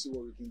Vector. Let's see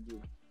what we can do.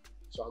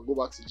 So I go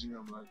back to Jimmy,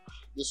 I'm like,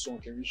 this song,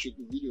 can we shoot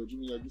the video?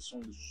 Jimmy, like, this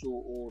song is so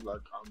old,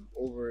 like, I'm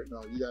over it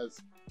now. You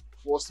guys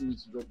forced me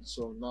to drop the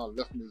song, now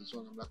left me the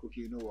song. I'm like,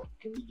 okay, you know what,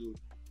 can we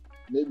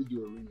maybe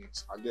do a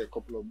remix? I get a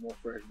couple of more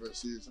fresh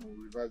verses and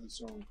we'll revise the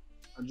song.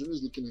 And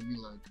Jimmy's looking at me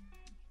like,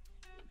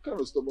 what kind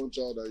of stubborn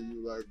child are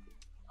you? Like,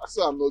 I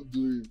said I'm not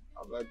doing.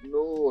 I'm like,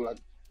 no, like,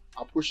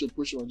 I push it.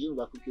 And Jimmy's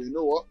like, okay, you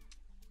know what?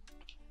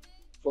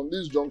 From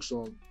this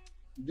junction,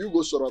 you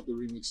go sort out the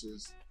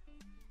remixes.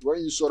 When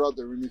you sort out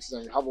the remixes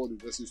and you have all the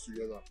verses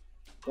together,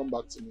 come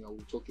back to me and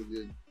we'll talk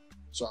again.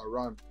 So I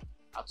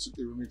took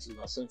the remixes,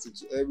 I sent it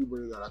to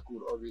everybody that I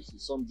could, obviously.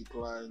 Some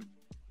declined,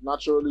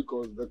 naturally,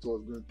 because Vector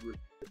was going through it.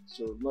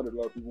 So not a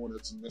lot of people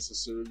wanted to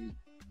necessarily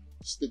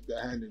stick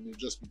their hand in it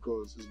just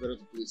because it's better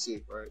to play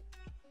safe, right?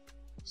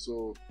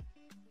 So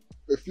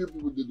a few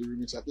people did the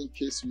remix. I think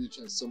K-Switch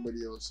and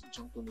somebody else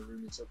jumped on the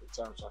remix at the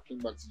time. So I came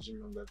back to Jimmy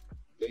and I'm like,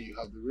 there you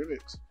have the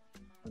remix.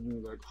 And he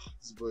was like,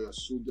 this boy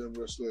is so damn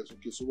restless.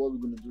 Okay, so what are we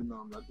going to do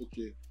now? I'm like,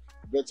 okay,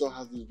 Vector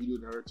has this video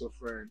director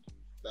friend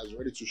that's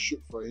ready to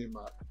shoot for him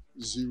at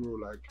zero.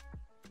 Like,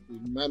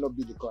 it might not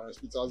be the client,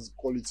 it has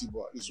quality,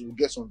 but at least we'll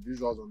get some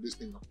visuals on this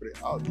thing and put it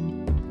out.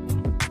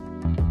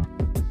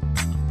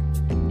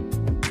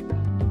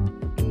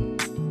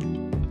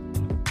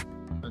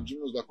 And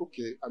Jimmy was like,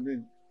 okay, I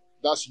mean,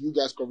 that's you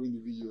guys covering the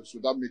video, so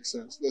that makes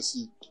sense. Let's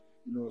see.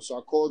 So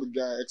I called the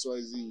guy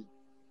XYZ.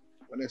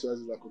 And XYZ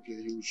is like, okay,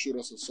 he will shoot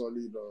us a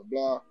solid, blah,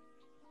 blah.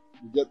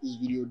 We get this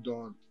video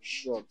done,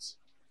 shot,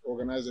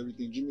 organize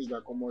everything. Jimmy's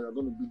like, come on, you're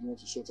going to be the one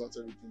to sort out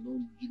everything.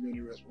 Don't give me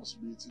any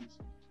responsibilities.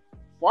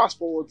 Fast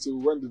forward to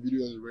when the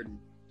video is ready.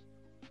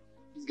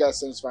 This guy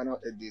sends final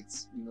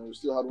edits. We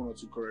still had 1 or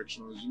 2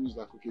 corrections. Jimmy's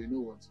like, okay, you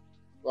know what?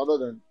 Rather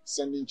than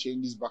sending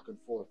changes back and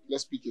forth,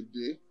 let's pick a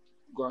day,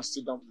 go and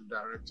sit down with the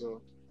director,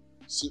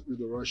 sit with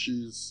the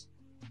rushes,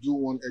 do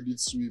 1 edit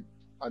sweep,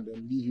 and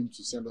then leave him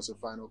to send us a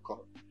final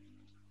cut.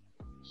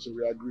 So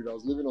we agreed. I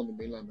was living on the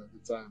mainland at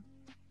the time.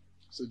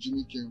 So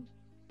Jimmy came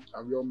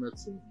and we all met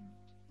in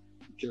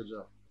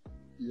Ikeja,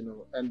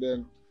 and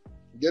then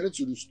getting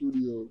to the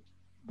studio,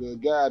 the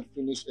guy had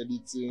finished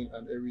editing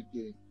and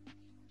everything.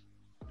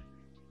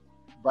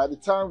 By the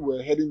time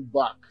we're heading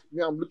back,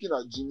 I'm looking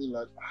at Jimmy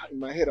like, in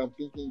my head, I'm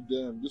thinking,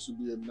 damn, this would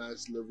be a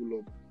nice level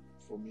up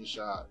for me,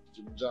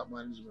 Jimmy Jatt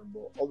management.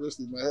 But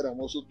obviously in my head, I'm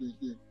also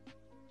thinking,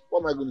 what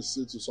am I going to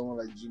say to someone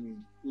like Jimmy,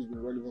 who's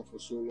been relevant for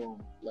so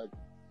long? Like,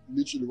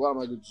 literally, what am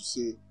I going to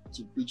say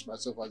to pitch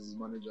myself as his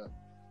manager?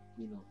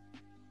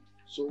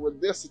 So we're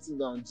there sitting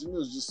down. Jimmy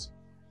was just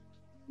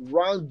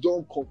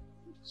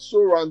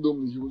so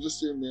randomly, he was just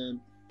saying,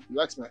 man, he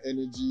likes my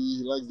energy,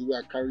 he likes the way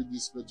I carry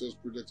this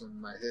Vectors project on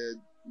my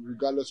head,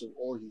 regardless of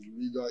all his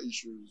legal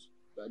issues.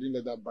 I didn't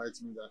let that bite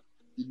me, that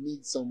he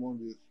needs someone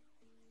with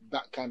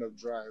that kind of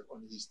drive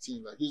on his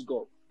team. Like, he's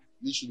got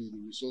literally the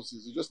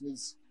resources. He just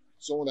needs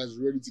someone that's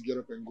ready to get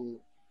up and go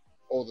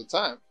all the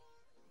time,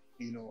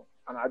 you know.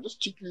 And I just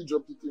cheekily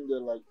dropped it in there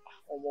like,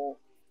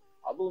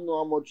 I don't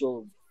know how much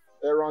of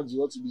errands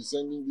you ought to be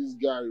sending this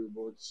guy,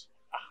 but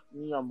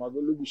me, I'm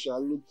available,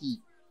 lucky.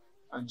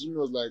 And Jimmy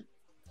was like,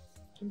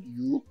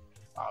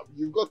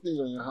 you've got things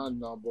on your hand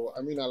now, but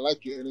I mean, I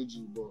like your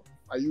energy, but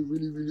are you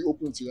really, really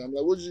open to it? I'm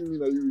like, what do you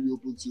mean, are you really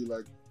open to it?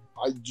 Like,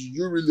 do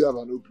you really have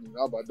an opening?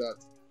 How about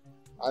that?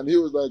 And he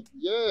was like,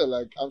 yeah,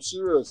 like, I'm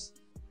serious.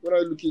 When are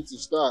you looking to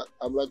start?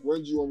 I'm like,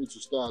 when do you want me to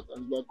start?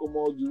 And he's like, come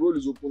on, the road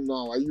is open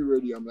now. Are you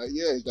ready? I'm like,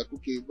 yeah. He's like,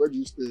 okay, where do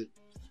you stay?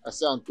 I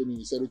said, Anthony.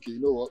 He said, okay, you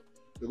know what?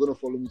 You're going to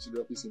follow me to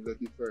the office in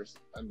Lekki first,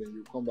 and then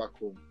you come back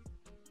home.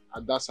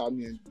 And that's how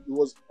it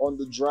was on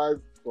the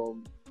drive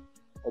from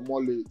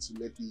Omole to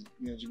Lekki.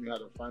 Me and Jimmy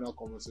had a final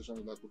conversation. I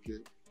was like,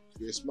 okay,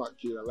 you're a smart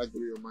kid. I like the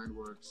way your mind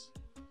works.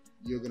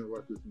 You're going to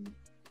work with me.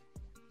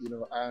 You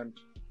know, and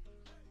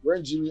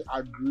when Jimmy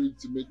agreed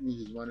to make me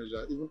his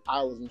manager, even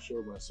I wasn't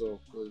sure of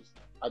myself, because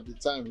at the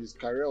time his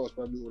career was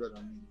probably older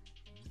than me.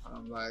 And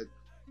I'm like,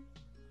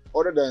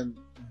 other than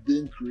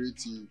being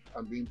creative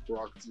and being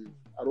proactive,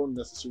 I don't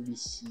necessarily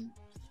see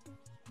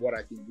what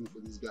I can do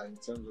for this guy in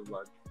terms of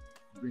like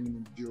bringing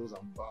in deals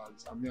and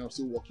bags. I mean, I'm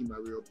still working my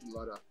way up the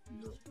ladder,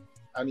 you know.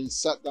 And he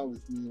sat down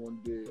with me one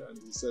day and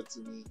he said to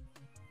me,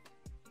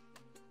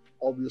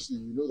 obviously,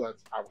 you know that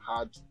I've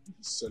had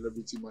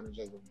celebrity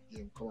managers of the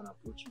game come and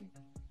approach me,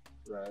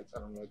 right?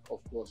 And I'm like, of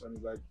course. And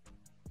he's like,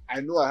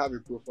 I know I have a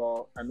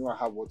profile. I know I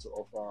have what to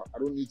offer. I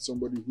don't need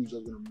somebody who's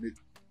just going to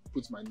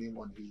put my name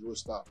on his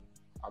roster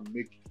and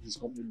make his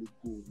company look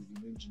cool with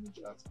the name Jimmy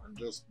Jatt and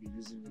just be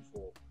using me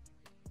for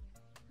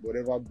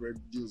whatever bread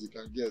deals he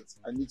can get.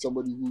 I need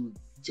somebody who will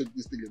take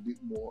this thing a bit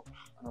more.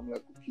 And I'm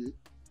like, okay,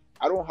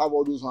 I don't have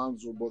all those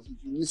hands, but if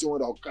you need someone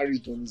that will carry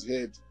it on his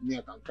head, me,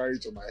 I can carry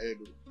it on my head.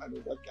 I know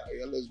that guy.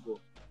 Yeah, let's go.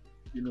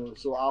 You know,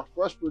 so our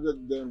first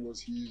project then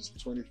was his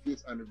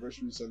 25th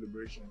anniversary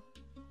celebration.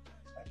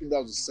 I think that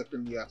was the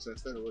second year after I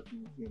started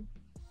working with him.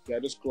 Yeah, I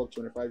just clocked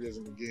 25 years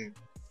in the game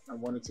and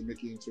wanted to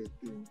make it into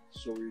a thing.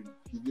 So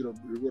we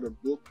wrote a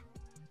book.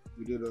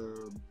 We did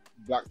a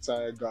black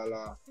tie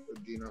gala, a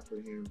dinner for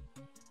him.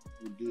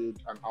 We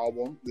did an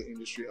album, the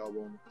industry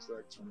album. It's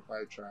like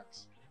 25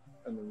 tracks.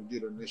 And then we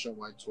did a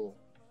nationwide tour,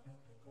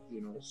 you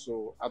know.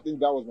 So I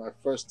think that was my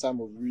first time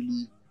of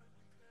really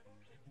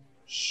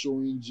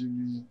showing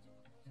Jimmy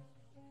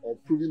or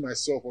proving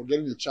myself or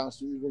getting a chance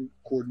to even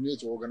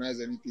coordinate or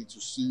organize anything to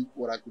see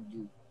what I could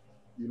do,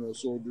 you know.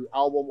 So the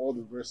album, all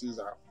the verses,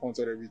 I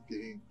haunted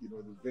everything, you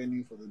know, the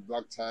venue for the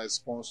black ties,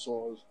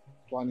 sponsors,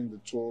 planning the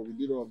tour, we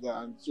did all of that.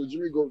 And so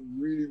Jimmy got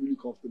really, really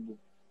comfortable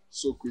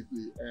so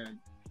quickly. And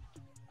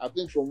I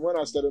think from when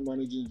I started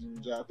managing Jimmy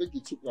Jatt, I think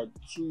it took like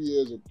 2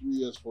 years or 3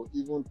 years for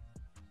even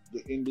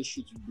the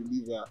industry to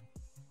believe that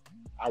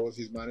I was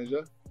his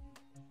manager.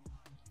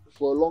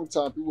 For a long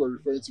time, people were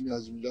referring to me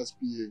as Jimmy Jatt's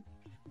PA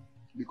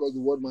because the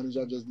word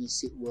manager just didn't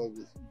sit well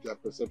with their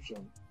perception.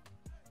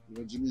 You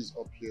know, Jimmy is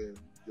up here,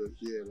 you're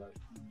here, like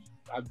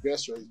at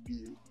best you're his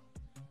PA.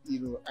 You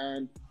know,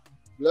 and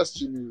bless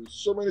Jimmy,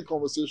 so many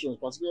conversations,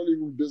 particularly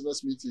even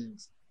business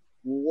meetings,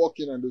 we'll walk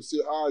in and they'll say,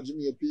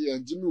 Jimmy, your PA,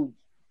 and Jimmy,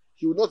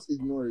 he would not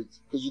ignore it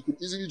because you could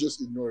easily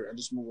just ignore it and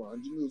just move on.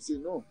 And Jimmy would say,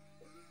 no,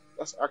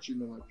 that's actually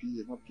not my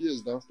PA. My PA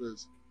is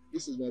downstairs.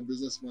 This is my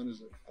business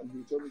manager. And he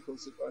would tell me, come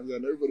sit down here.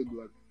 And everybody would be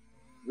like,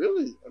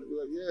 really? And I'd be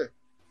like, yeah.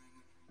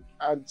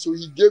 And so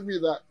he gave me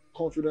that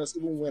confidence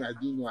even when I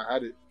didn't know I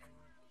had it.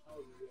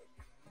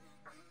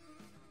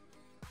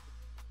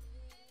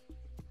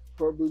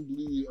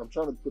 Probably, I'm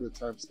trying to put a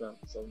timestamp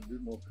so I'm a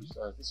bit more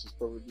precise. This is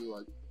probably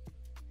like,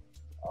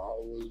 I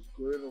was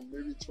going on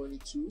maybe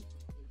 22,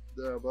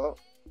 thereabout.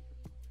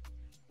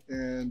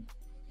 And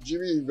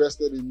Jimmy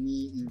invested in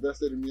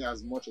me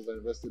as much as I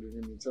invested in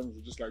him in terms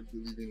of just like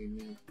believing in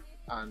me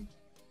and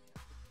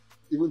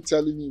even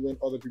telling me when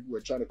other people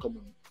were trying to come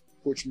and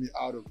poach me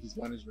out of his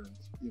management,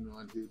 you know,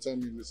 and he would tell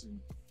me, listen,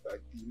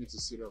 like, you need to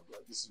sit up,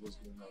 like, this is what's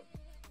going on,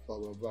 blah,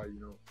 blah, blah, you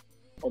know.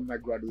 On my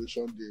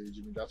graduation day,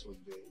 Jimmy Jatt was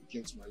there. He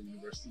came to my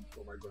university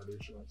for my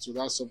graduation. So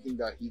that's something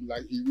that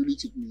he really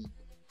took me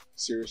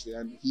seriously,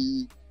 and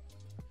he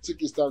took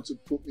his time to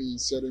put me in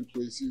certain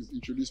places,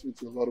 introduced me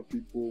to a lot of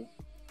people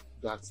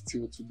that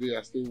till today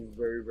are still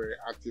very, very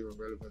active and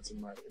relevant in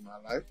my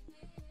life.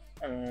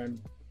 And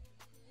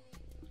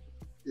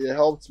it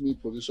helped me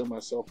position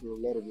myself with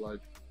a lot of, like,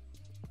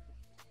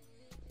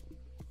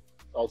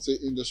 I would say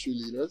industry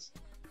leaders,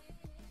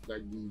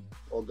 like the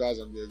orgas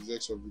and the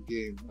execs of the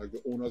game, like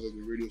the owners of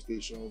the radio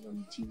stations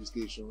and the TV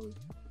stations.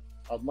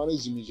 I've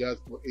managed Jimmy Jatt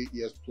for 8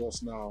 years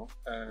plus now,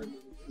 and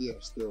yeah,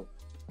 still.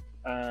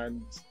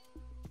 And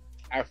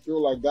I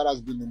feel like that has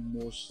been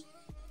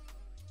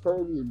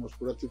probably the most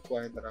productive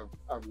client that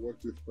I've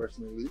worked with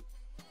personally.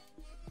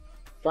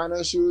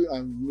 financially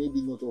and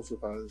maybe not also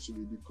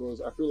financially,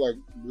 because I feel like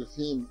with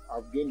him,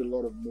 I've gained a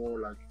lot of more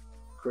like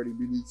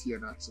credibility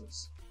and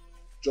access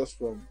just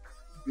from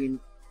being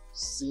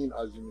seen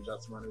as Jimmy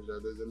Jatt's manager.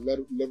 There's a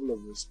level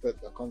of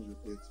respect that comes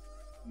with it.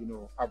 You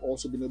know, I've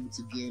also been able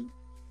to gain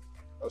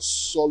a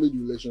solid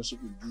relationship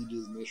with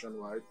DJs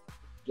nationwide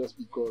just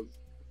because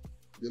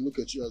they look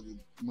at you as the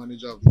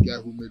manager of the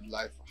guy who made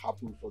life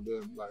happen for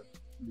them. Like,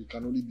 we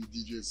can only be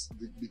DJs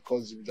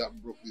because Jimmy Jatt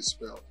broke this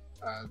spell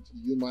and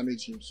you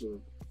manage him, so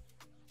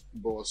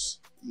boss,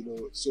 you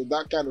know. So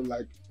that kind of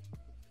like,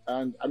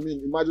 and I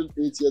mean, imagine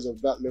 8 years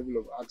of that level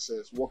of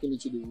access, walking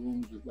into the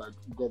rooms with like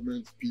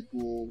government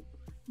people,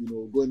 you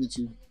know, going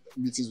into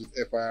meetings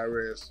with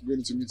FIRS, going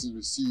into meetings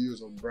with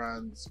CEOs of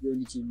brands, going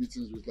into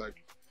meetings with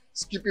like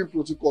skipping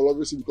protocol,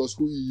 obviously, because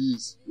who he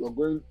is, you're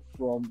going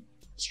from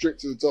straight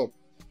to the top,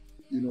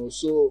 you know.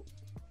 So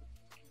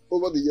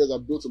over the years,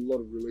 I've built a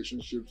lot of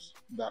relationships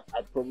that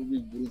I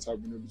probably wouldn't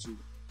have been able to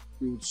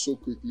build so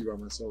quickly by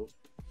myself,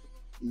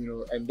 you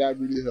know, and that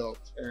really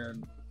helped.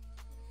 And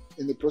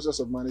in the process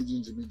of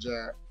managing Jimmy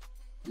Jatt,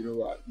 you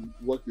know, I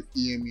worked with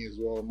EME as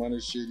well,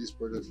 managed Shaydee's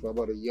project for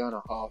about a year and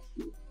a half,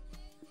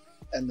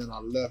 and then I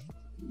left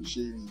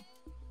Shaydee.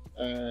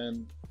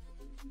 And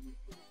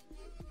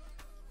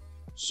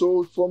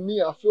so for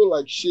me, I feel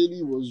like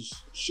Shaydee was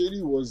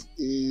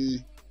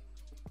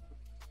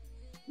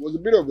a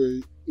bit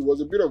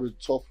of a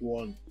tough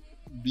one,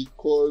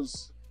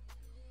 because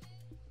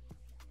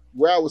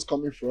where I was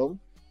coming from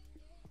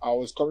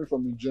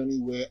a journey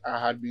where I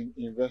had been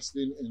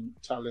investing in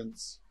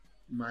talents,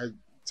 my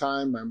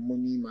time, my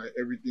money, my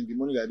everything, the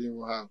money that I didn't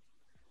even have,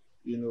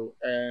 you know,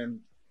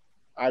 and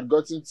I'd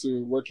gotten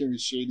to working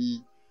with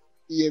Shaydee.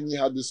 EME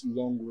had this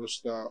long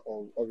roster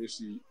of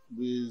obviously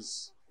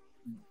Wiz,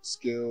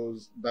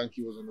 Skills,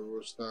 Banky was on the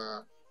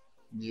roster,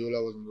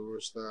 Neola was on the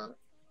roster.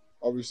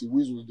 Obviously,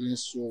 Wiz was doing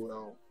so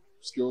well.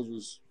 Skills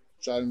was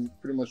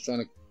pretty much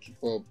trying to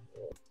keep up.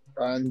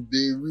 And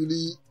they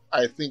really,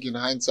 I think in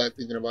hindsight,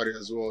 thinking about it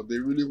as well, they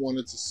really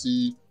wanted to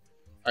see,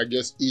 I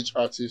guess, each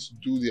artist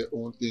do their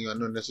own thing and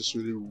not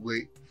necessarily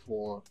wait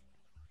for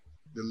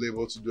the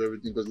label to do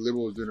everything, because the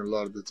label was doing a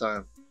lot at the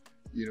time,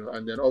 you know.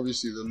 And then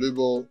obviously the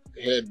label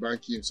head,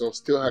 Banky himself,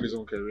 still had his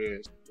own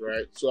career,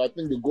 right? So I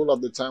think the goal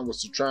at the time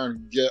was to try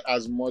and get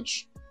as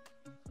much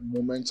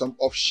momentum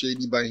off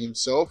Shaydee by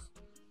himself,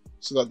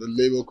 so that the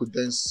label could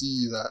then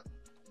see that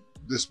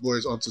this boy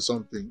is onto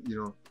something, you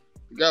know.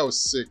 The guy was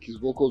sick, his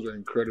vocals were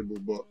incredible,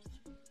 but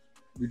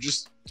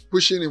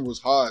pushing him was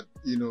hard,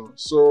 you know.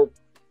 So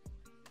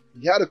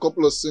he had a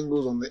couple of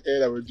singles on the air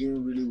that were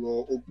doing really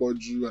well,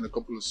 Okboju and a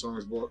couple of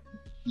songs, but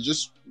he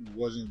just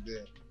wasn't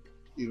there,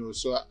 you know.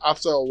 So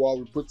after a while,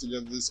 we put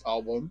together this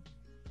album.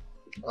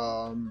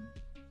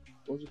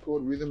 What's it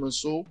called? Rhythm and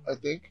Soul, I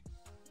think.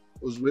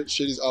 It was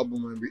Shaydee's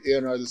album, and we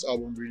A&R'd this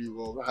album really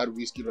well. We had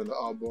Whiskey on the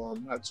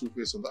album, had Two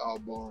Face on the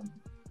album,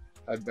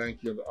 had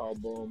Banky on the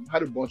album,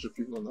 had a bunch of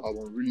people on the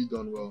album, really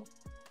done well.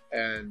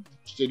 And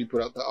Shaydee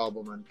put out the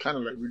album and kind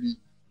of like really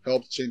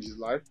helped change his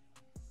life.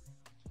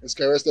 His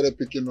career started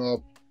picking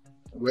up.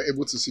 We were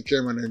able to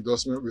secure him an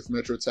endorsement with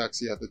Metro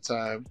Taxi at the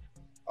time.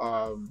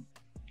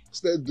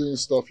 Started doing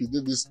stuff. He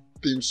did this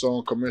theme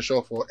song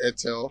commercial for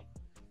Airtel,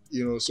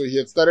 you know, so he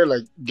had started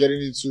like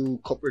getting into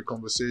corporate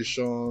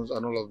conversations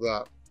and all of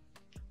that.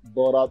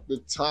 But at the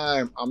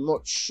time, I'm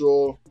not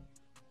sure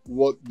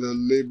what the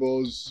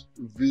label's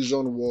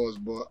vision was,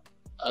 but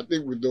I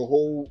think with the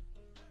whole,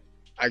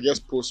 I guess,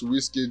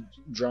 post-Whiskey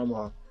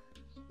drama,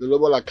 the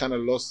label had kind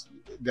of lost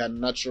their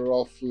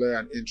natural flair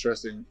and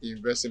interest in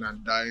investing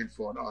and dying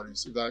for an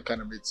artist, if that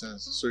kind of made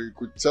sense. So you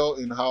could tell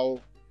in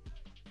how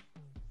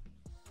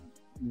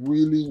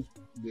willing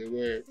they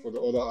were for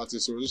the other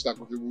artists. So it was just like,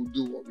 okay, we'll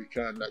do what we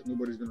can. Like,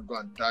 nobody's going to go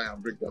and die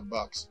and break their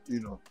backs, you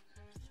know.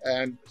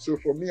 And so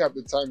for me at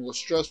the time, it was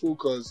stressful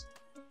because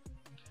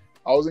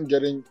I wasn't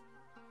getting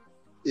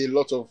a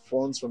lot of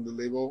funds from the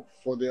label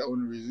for their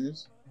own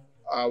reasons.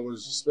 I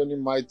was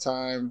spending my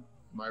time,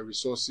 my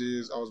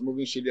resources. I was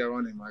moving Shaydee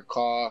around in my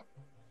car.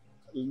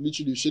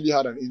 Literally, if Shaydee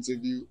had an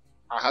interview,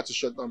 I had to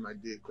shut down my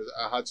day because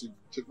I had to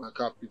take my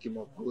car, pick him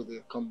up, go there,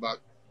 come back.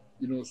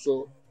 You know,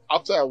 so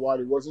after a while,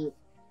 it wasn't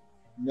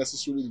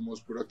necessarily the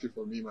most productive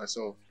for me,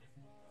 myself.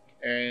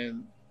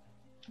 And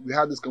we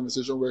had this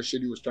conversation where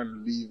Shaydee was trying to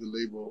leave the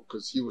label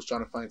because he was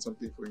trying to find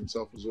something for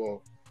himself as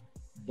well.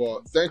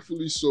 But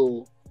thankfully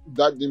so,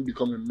 that didn't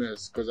become a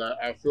mess because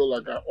I feel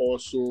like I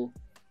also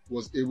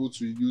was able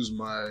to use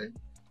a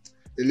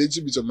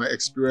little bit of my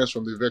experience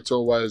from the Vector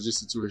YSG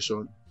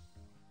situation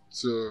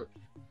to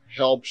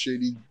help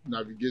Shaydee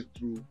navigate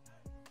through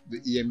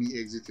the EME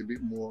exit a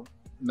bit more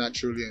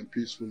naturally and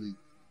peacefully.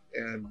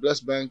 And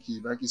bless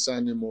Banky. Banky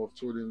signed him off,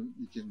 told him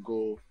he can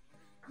go,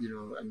 you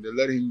know, and they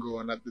let him go.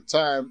 And at the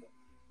time,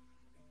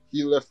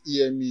 he left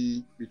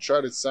EME. We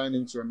tried to sign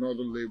him to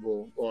another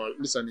label, or at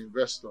least an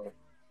investor.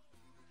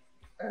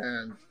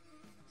 And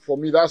for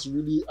me, that's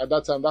really, at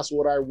that time, that's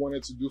what I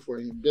wanted to do for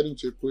him, get him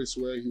to a place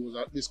where he was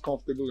at least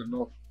comfortable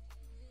enough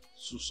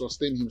to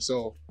sustain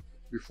himself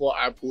before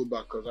I pulled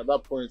back. Because at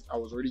that point, I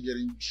was already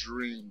getting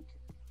drained,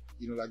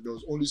 Like there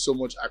was only so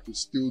much I could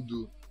still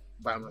do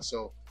by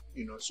myself,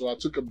 So I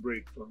took a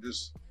break from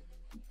just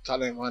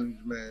talent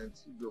management,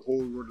 the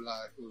whole road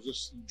life. It was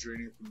just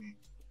draining for me.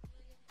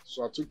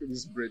 So I took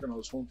this break and I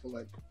was home for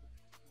like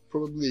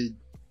probably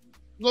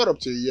not up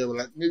to a year, but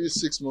like maybe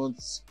 6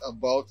 months,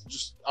 about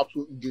just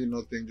absolutely doing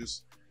nothing,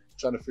 just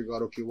trying to figure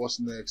out, okay, what's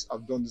next?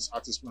 I've done this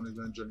artist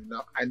management journey.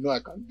 Now I know I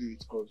can do it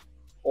because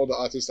all the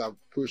artists I've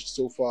pushed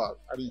so far,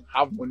 I didn't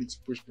have money to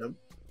push them,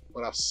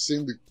 but I've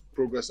seen the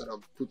progress that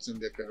I've put in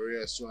their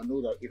career. So I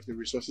know that if the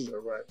resources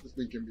are right, this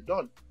thing can be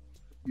done.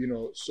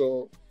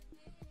 So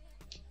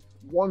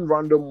one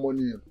random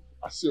morning,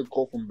 I see a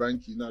call from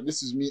Banky. Now,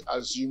 this is me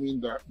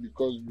assuming that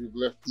because we've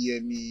left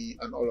EME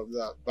and all of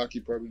that,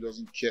 Banky probably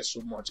doesn't care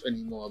so much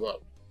anymore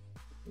about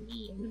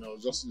me. I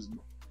was just his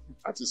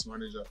artist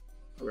manager,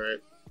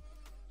 right?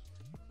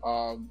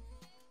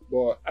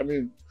 But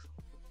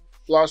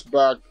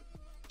flashback,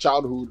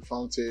 childhood,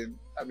 Fountain.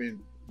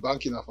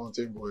 Banky na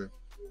Fountain boy.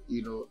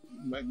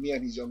 Me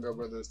and his younger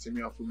brothers,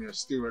 Timmy and Fumi, are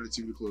still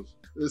relatively close.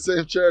 The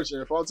same church,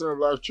 Fountain of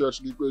Life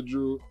Church,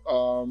 Drew,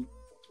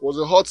 was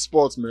a hot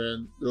spot,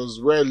 man. It was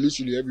where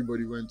literally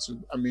everybody went to.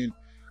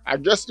 I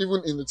guess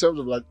even in the terms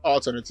of like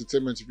arts and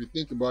entertainment, if you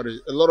think about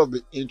it, a lot of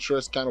the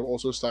interest kind of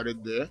also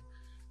started there.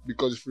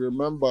 Because if you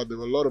remember, there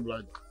were a lot of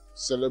like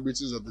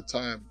celebrities at the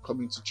time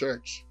coming to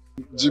church.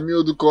 Jimmy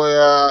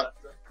Odukoya,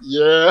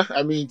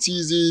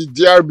 TZ,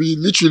 DRB,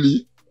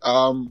 literally.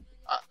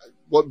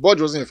 But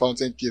Budge wasn't a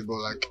Fountain kid, but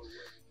like,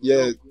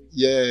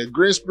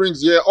 Green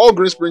Springs, all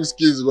Green Springs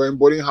kids were in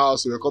boarding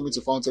house. They were coming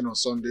to Fountain on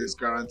Sundays,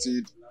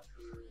 guaranteed.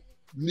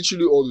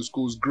 Literally all the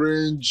schools,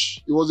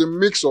 Grange. It was a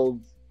mix of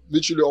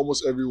literally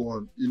almost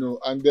everyone,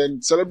 And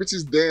then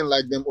celebrities then,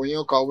 like them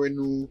Onyen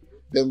Kawenu,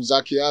 them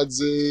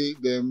Zakiadze,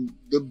 them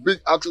the big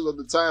actors of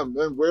the time.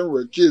 Then when we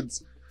were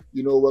kids,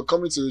 were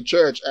coming to the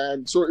church,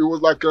 and so it was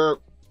like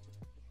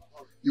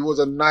it was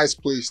a nice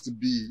place to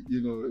be.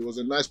 It was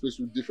a nice place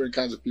with different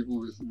kinds of people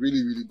with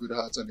really, really good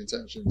hearts and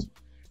intentions.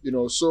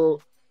 So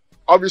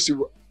obviously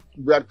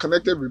we had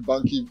connected with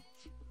Banky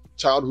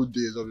childhood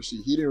days. Obviously,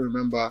 he didn't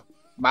remember.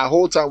 My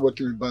whole time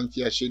working with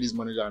Banky as Shaydee's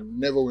manager, I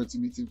never went to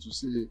meet him to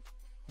say,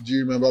 do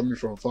you remember me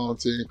from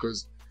Fountain?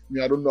 Because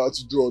I don't know how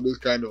to do all those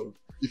kind of,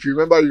 if you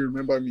remember, you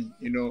remember me,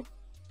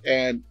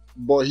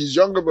 But his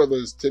younger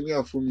brothers, Temi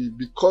and Fumi,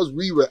 because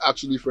we were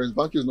actually friends,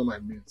 Banky is not my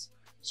mate.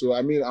 So,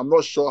 I'm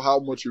not sure how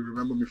much you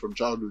remember me from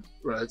childhood,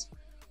 right?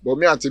 But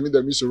me and Temi,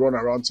 them used to run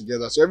around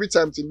together. So every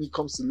time Temi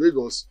comes to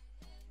Lagos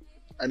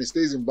and he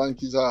stays in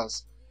Banky's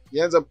house, he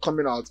ends up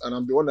coming out and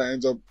I'm the one that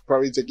ends up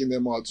probably taking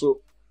them out.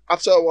 So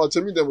after a while,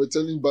 Temi them were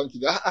telling Banky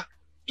that,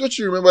 don't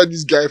you remember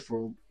this guy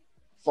from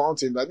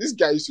Fountain? That this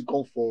guy used to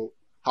come for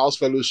house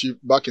fellowship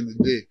back in the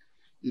day,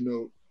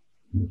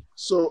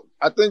 So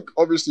I think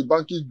obviously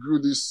Banky grew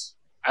this,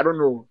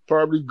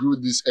 probably grew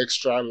this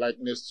extra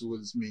likeness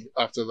towards me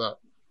after that,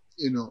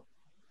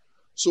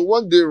 So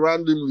one day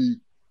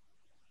randomly,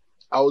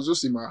 I was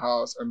just in my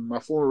house and my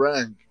phone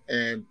rang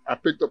and I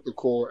picked up the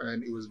call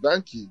and it was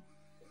Banky.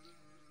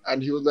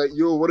 And he was like,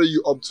 yo, what are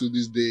you up to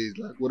these days?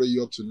 Like, what are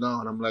you up to now?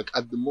 And I'm like,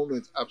 at the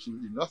moment,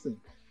 absolutely nothing.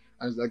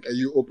 And he's like, are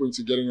you open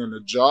to getting on a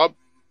job?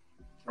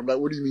 I'm like,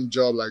 what do you mean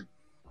job? Like,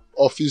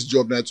 office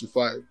job 9 to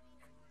 5?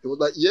 He was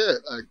like, yeah,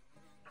 like,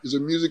 it's a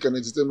music and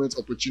entertainment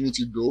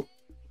opportunity though,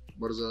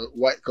 but it's a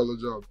white collar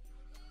job.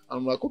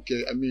 I'm like,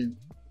 okay,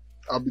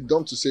 I'll be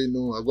dumb to say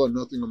no. I've got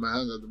nothing on my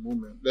hands at the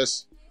moment.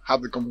 Let's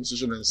have the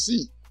conversation and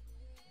see.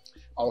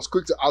 I was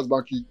quick to ask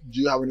Banky,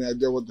 do you have any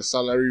idea what the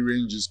salary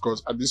range is?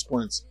 Because at this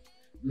point,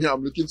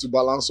 I'm looking to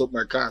balance up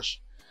my cash,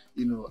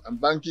 and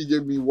Banky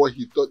gave me what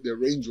he thought the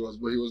range was,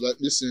 but he was like,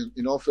 listen,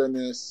 in all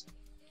fairness,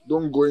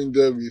 don't go in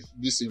there with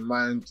this in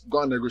mind.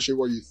 Go and negotiate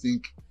what you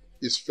think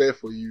is fair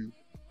for you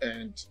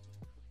and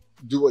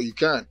do what you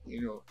can,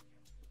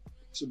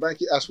 So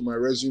Banky asked for my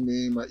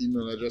resume, my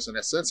email address, and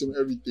I sent him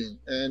everything.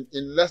 And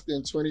in less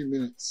than 20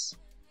 minutes,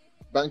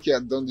 Banky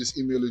had done this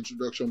email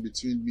introduction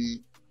between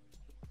me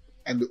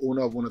and the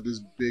owner of one of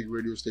these big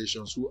radio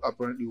stations, who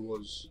apparently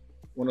was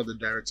one of the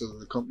directors of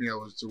the company I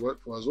was to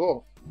work for as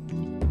well.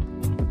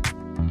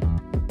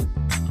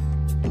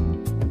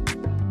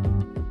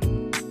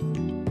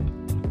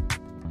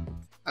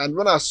 And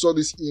when I saw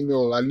this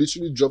email, I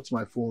literally dropped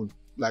my phone.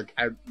 Like,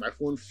 my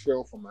phone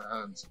fell from my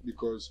hands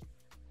because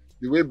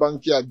the way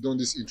Banky had done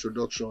this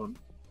introduction,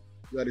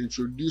 he had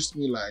introduced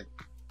me like,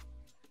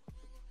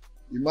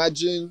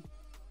 imagine,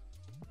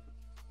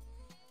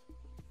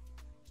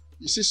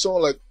 you see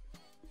someone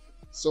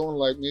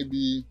like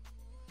maybe,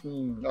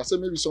 I said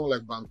maybe someone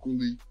like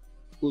Bankuli,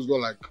 who's got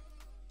like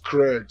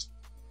cred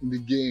in the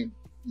game,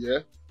 yeah?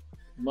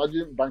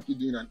 Imagine Banky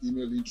doing an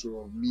email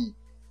intro of me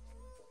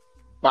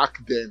back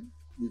then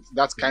with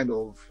that kind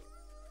of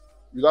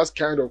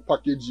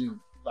packaging.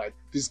 Like,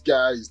 this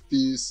guy is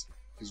this,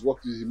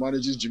 he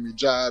manages Jimmy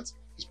Jatt,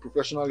 he's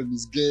professional in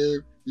his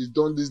game, he's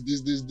done this.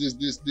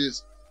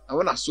 And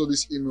when I saw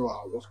this email,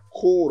 I was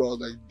cold. I was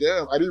like,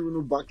 damn, I didn't even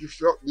know Banky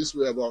felt this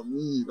way about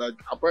me. Like,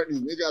 apparently,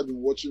 nigga had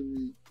been watching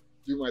me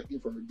do my thing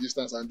from a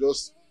distance and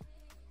just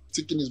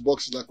ticking his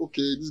boxes like,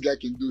 okay, this guy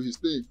can do his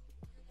thing.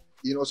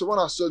 So when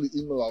I saw the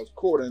email, I was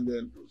cold, and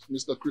then it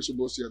was Mr. Chris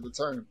Obosi at the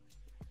time.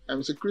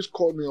 And Mr. Chris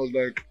called me, I was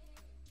like,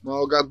 my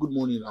Oga, good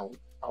morning. I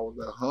was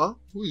like, huh?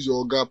 Who is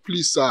your Oga?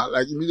 Please, sir.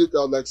 Like, immediately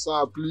I was like,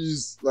 sir,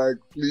 please, like,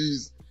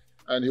 please.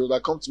 And he was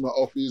like, come to my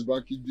office,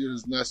 Banky did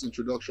his nice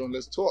introduction,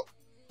 let's talk.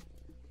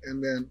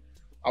 And then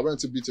I went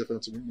to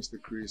BTFM to meet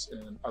Mr. Chris,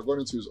 and I got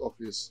into his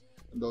office,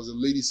 and there was a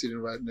lady sitting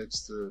right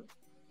next to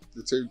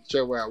the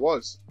chair where I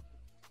was.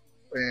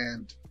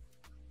 And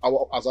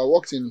as I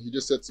walked in, he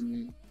just said to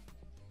me,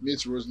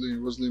 meet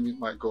Rosalind, meet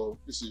Michael,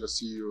 this is your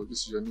CEO,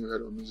 this is your new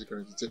head of music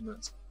and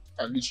entertainment.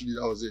 And literally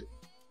that was it.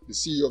 The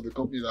CEO of the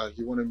company that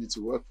he wanted me to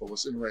work for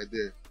was sitting right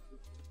there,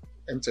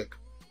 MTech.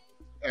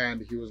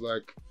 And he was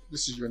like,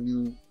 this is your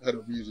new head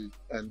of music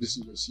and this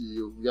is your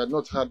CEO. We had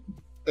not had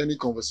any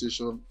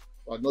conversation,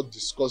 we had not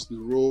discussed the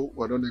role,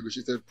 we had not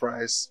negotiated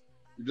price.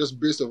 We just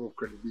based off of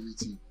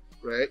credibility,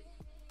 right?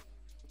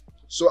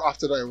 So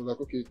after that, I was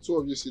like, okay, two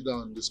of you sit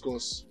down and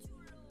discuss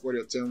what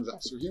your terms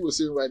are. So he was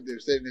sitting right there,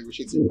 started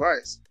negotiating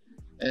price.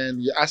 And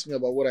he asked me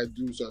about what I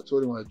do. So I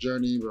told him my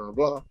journey, blah, blah,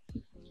 blah.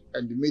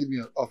 And they made me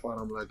an offer.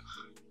 And I'm like,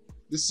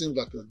 this seems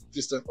like a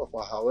distant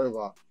offer.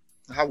 However,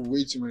 I have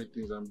way too many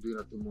things I'm doing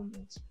at the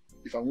moment.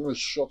 If I'm going to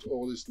shut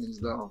all these things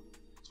down,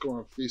 it's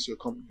going to face your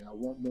company. I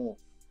want more.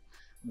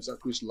 Mr.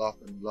 Chris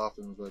laughed and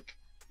was like,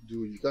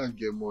 dude, you can't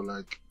get more.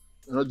 Like,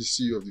 you're not the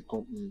CEO of the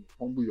company.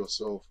 Humble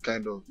yourself,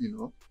 kind of,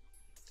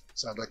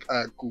 So I was like, all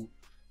right, cool.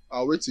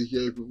 I'll wait to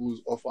hear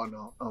people's offer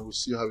now and we'll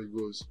see how it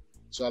goes.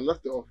 So I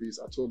left the office.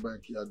 I told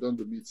Banky I'd done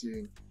the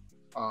meeting,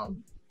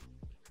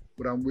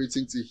 but I'm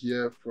waiting to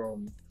hear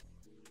from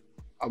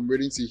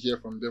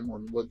them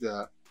on what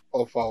their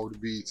offer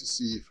would be to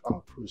see if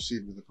I'll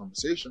proceed with the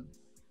conversation.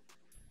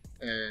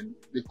 And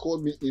they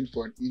called me in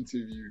for an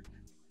interview.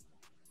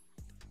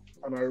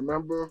 And I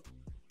remember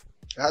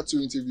I had 2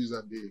 interviews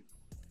that day.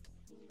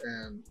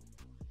 And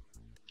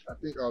I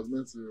think I was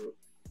meant to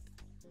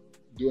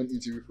do an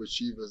interview for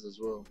Chivas as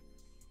well.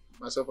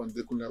 Myself and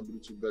Dekunle Abudu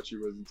took that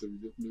Chivas interview.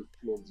 Definitely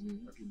flogged me.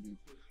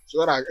 So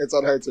when I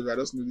entered that interview, I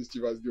just knew this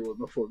Chivas deal was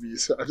not for me.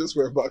 So I just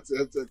went back to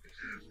Enter,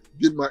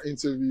 did my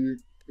interview.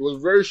 It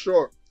was very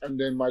short. And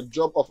then my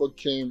job offer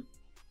came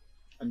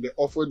and they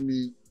offered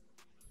me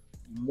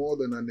more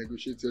than I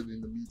negotiated in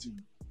the meeting.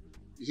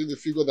 You see the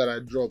figure that I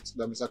dropped,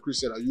 that Mr.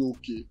 Chris said, are you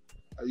okay?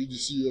 Are you the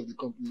CEO of the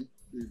company?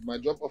 My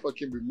job offer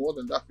came with more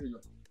than that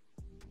figure.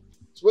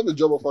 So when the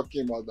job offer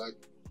came, I was like,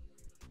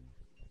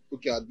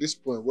 okay, at this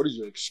point, what is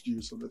your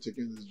excuse for not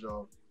taking this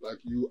job? Like,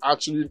 you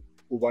actually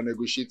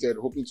over-negotiated,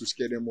 hoping to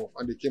scare them off,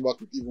 and they came back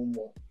with even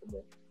more.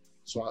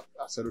 So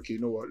I said, okay, you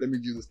know what, let me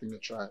give this thing a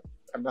try.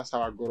 And that's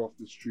how I got off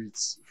the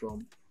streets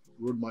from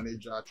road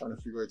manager, trying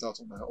to figure it out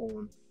on my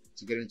own,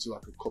 to get into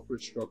like a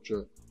corporate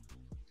structure,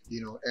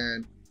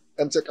 and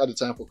MTech at the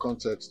time, for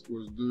context,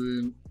 was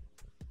doing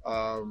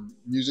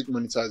music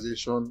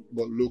monetization,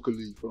 but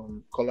locally,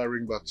 from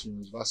coloring back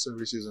tunes, VAS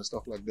services and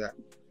stuff like that.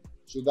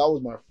 So that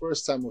was my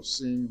first time of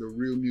seeing the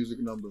real music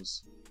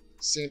numbers,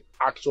 seeing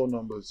actual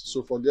numbers.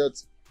 So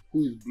forget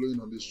who is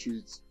blowing on the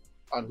streets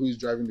and who is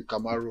driving the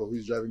Camaro, who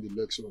is driving the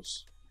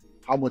Lexus.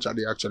 How much are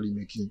they actually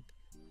making,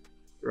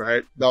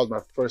 right? That was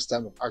my first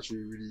time of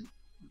actually really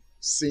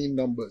seeing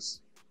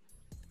numbers,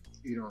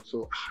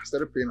 So I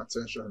started paying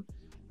attention.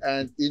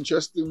 And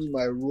interestingly,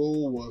 my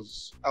role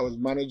was, I was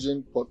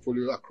managing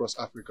portfolio across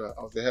Africa.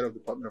 I was the head of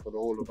department for the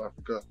whole of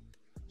Africa.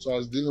 So I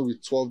was dealing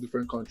with 12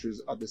 different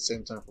countries at the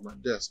same time for my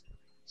desk.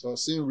 So I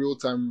was seeing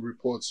real-time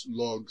reports,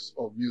 logs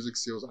of music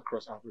sales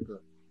across Africa,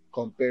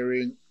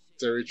 comparing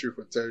territory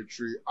for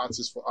territory,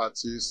 artist for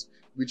artist,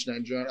 which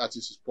Nigerian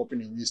artist is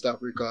popping in East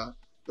Africa.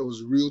 There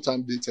was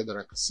real-time data that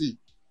I could see.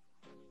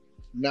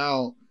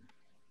 Now,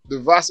 the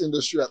VAS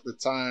industry at the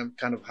time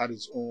kind of had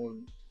its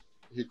own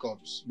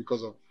hiccups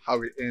because of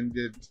how it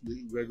ended,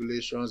 the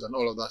regulations and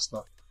all of that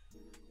stuff.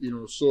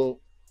 So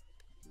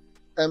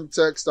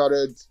MTech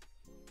started,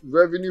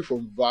 revenue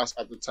from VAS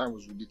at the time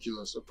was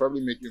ridiculous. So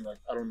probably making like,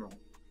 I don't know,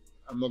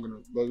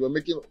 but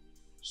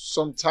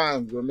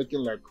sometimes we're making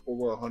like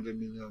over 100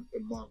 million a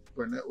month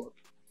per network.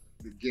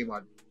 The game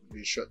had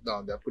been shut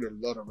down. They put a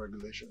lot of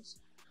regulations.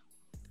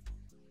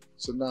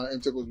 So now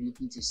MTech was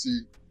looking to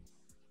see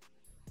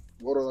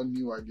what other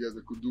new ideas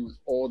they could do with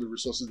all the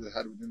resources they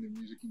had within the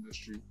music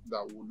industry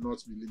that would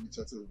not be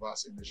limited to the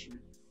VAS industry.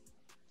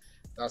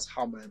 That's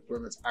how my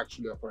employment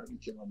actually apparently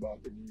came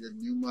about. They needed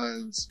new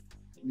minds,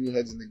 new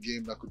heads in the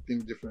game that could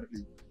think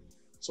differently.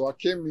 So I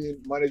came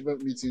in,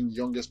 management meeting,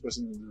 youngest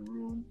person in the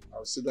room. I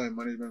was sitting in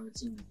management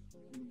meeting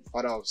with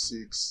father of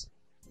 6,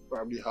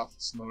 probably half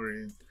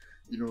snoring.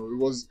 It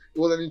was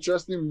an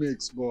interesting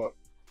mix, but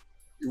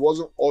it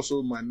wasn't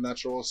also my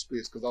natural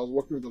space because I was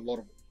working with a lot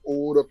of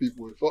older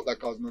people. It felt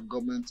like I was in a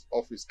government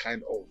office,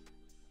 kind of,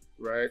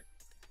 right?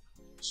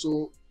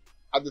 So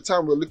at the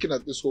time, we're looking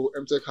at this whole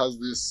MTech has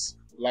this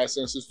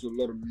licenses to a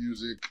lot of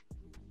music,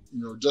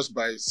 just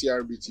by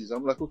CRBTs.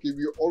 I'm like, okay,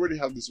 we already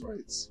have these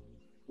rights.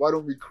 Why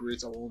don't we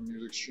create our own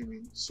music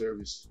streaming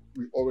service?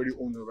 We already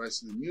own the rights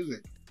to the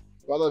music.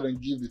 Rather than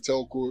give the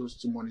telcos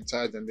to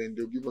monetize and then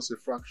they'll give us a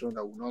fraction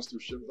that will not still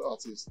share with the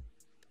artist.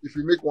 If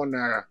we make 1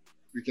 naira,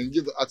 we can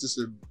give the artist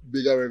a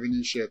bigger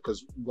revenue share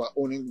because we're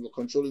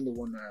controlling the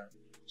 1 naira.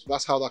 So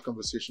that's how that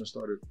conversation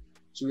started.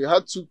 So we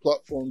had 2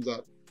 platforms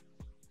that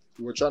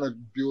we were trying to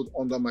build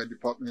under my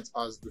department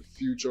as the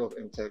future of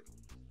MTech,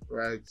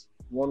 right?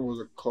 One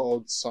was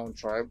called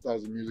Soundtribe, that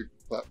was a music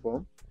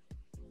platform.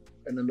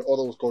 And then the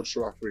other was called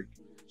Show Afrique.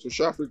 So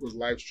Show Afrique was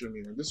live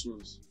streaming, and this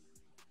was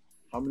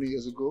how many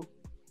years ago?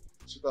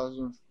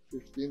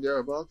 2015,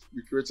 thereabouts.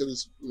 We created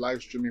this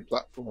live streaming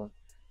platform.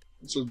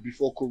 This was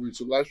before COVID,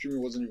 so live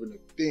streaming wasn't even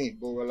a thing.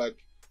 But we're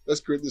like,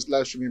 let's create this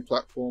live streaming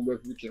platform where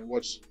we can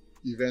watch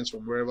events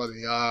from wherever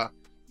they are,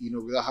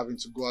 without having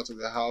to go out to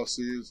their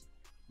houses.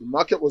 The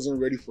market wasn't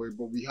ready for it,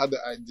 but we had the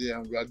idea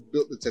and we had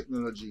built the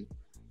technology.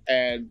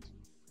 And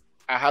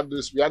we had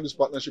this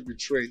partnership with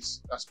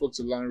Trace. I spoke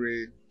to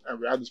Lanre, and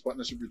we had this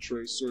partnership with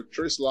Trace. So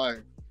Trace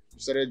Live, we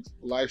started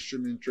live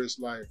streaming Trace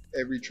Live,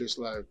 every Trace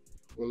Live.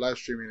 We're live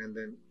streaming, and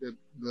then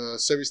the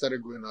service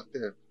started going out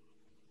there.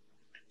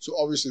 So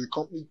obviously the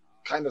company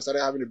kind of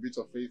started having a bit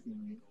of faith in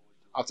me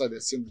after they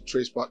seen the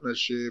Trace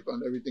partnership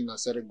and everything that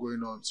started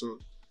going on. So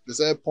they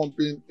started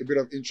pumping a bit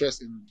of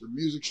interest in the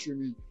music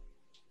streaming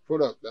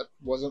product that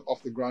wasn't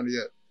off the ground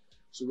yet.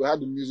 So we had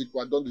the music, we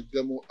had done the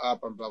demo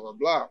app and blah, blah,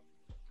 blah.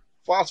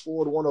 Fast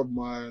forward, one of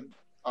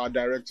our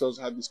directors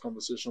had this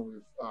conversation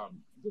with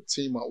the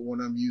team at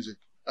Warner Music.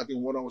 I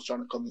think Warner was trying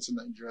to come into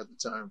Nigeria at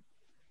the time.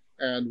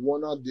 And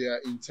Warner, their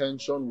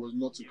intention was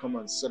not to come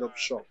and set up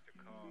shop.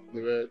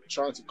 They were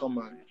trying to come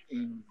and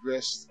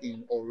invest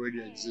in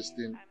already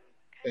existing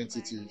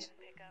entities.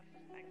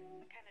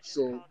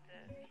 So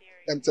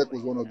MTech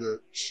was one of the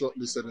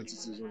shortlisted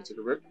entities when you take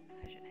a break.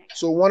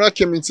 So Warner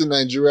came into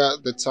Nigeria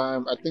at the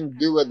time. I think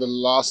they were the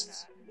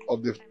last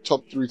of the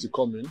top 3 to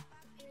come in.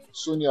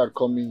 Sony had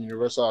come in,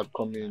 Universal had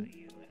come in.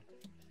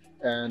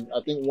 And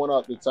I think Warner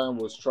at the time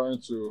was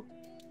trying to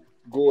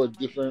go a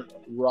different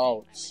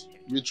route,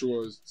 which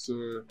was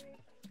to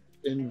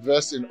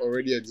invest in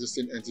already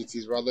existing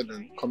entities rather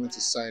than coming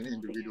to sign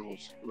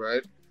individuals,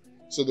 right?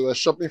 So they were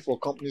shopping for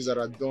companies that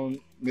had done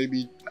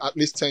maybe at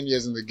least 10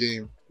 years in the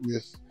game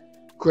with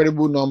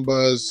credible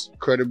numbers,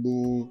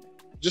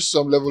 just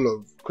some level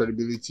of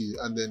credibility,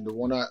 and then the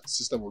Warner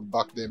system would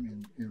back them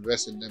and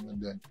invest in them,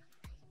 and then,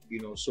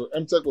 so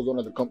MTech was one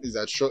of the companies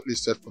that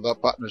shortlisted for that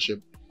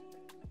partnership.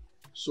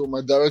 So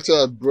my director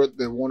had brought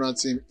the Warner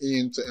team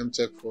into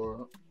MTech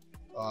for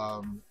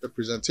a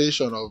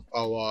presentation of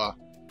our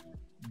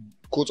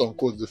quote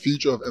unquote the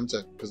future of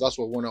MTech, because that's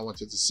what Warner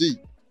wanted to see.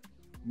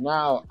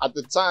 Now, at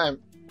the time,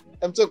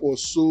 MTech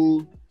was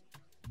so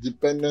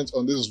dependent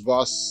on this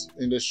vast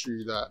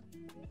industry that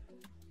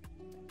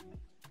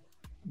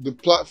the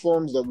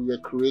platforms that we were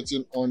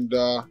creating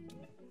under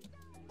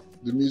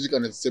the music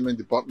and entertainment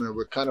department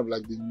were kind of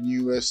like the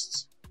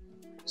newest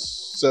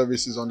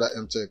services under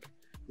MTech.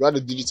 We had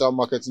the digital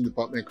marketing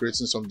department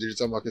creating some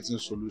digital marketing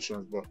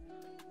solutions, but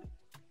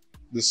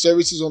the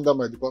services under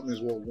my department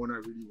is what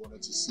Warner really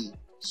wanted to see.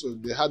 So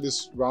they had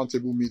this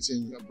roundtable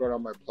meeting. I brought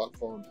out my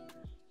platform.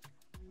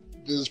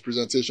 Did this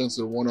presentation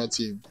to the Warner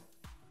team.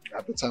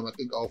 At the time, I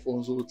think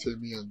Alfonso,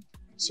 Temi, and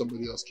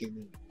somebody else came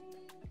in.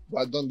 But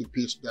I'd done the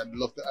pitch. They had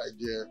loved the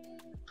idea.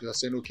 They were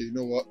saying, okay, you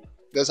know what?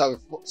 Let's have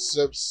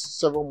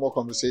several more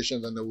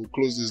conversations and then we'll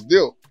close this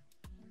deal.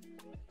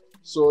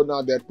 So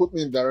now they had put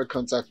me in direct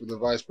contact with the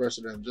vice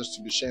president just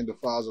to be sharing the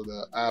files of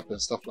the app and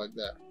stuff like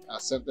that. I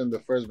sent them the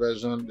first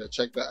version. They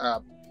checked the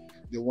app.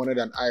 They wanted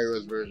an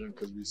iOS version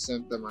because we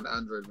sent them an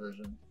Android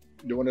version.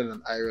 They wanted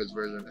an iOS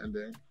version, and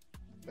then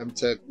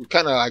MTech, we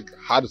kind of like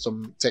had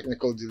some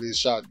technical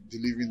delays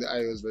delivering the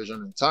iOS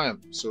version in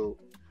time. So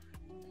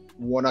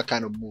Warner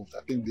kind of moved.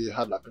 I think they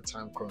had like a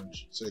time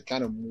crunch. So they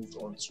kind of moved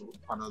on to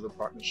another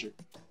partnership.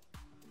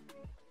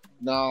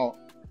 Now,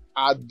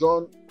 I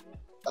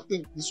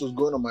think this was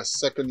going on my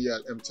second year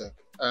at MTech,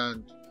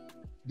 and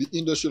the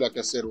industry, like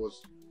I said,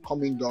 was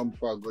coming down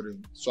before I got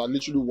in. So I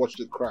literally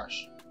watched it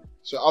crash.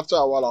 So after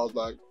a while, I was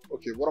like,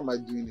 okay, what am I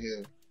doing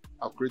here?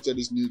 I've created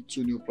these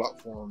two new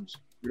platforms.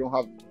 We don't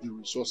have the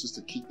resources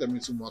to kick them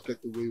into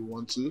market the way we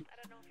want to.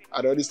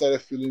 I'd already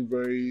started feeling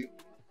very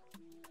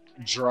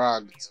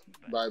dragged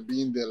by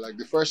being there. Like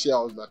the first year, I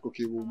was like,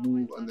 okay, we'll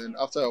move. And then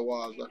after a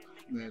while, I was like,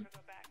 man,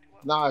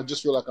 now I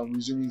just feel like I'm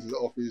resuming to the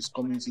office,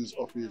 coming to this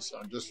office,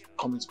 and just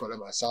coming to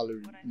collect my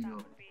salary,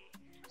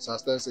 So I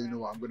started saying, you know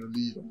what, I'm going to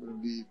leave.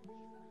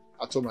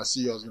 I told my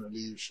CEO I was going to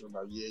leave. She was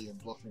like, yeah, you're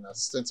bluffing. I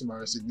sent him my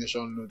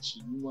resignation note. She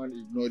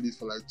ignored it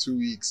for like 2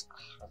 weeks.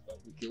 I was like,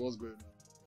 okay, what's going on?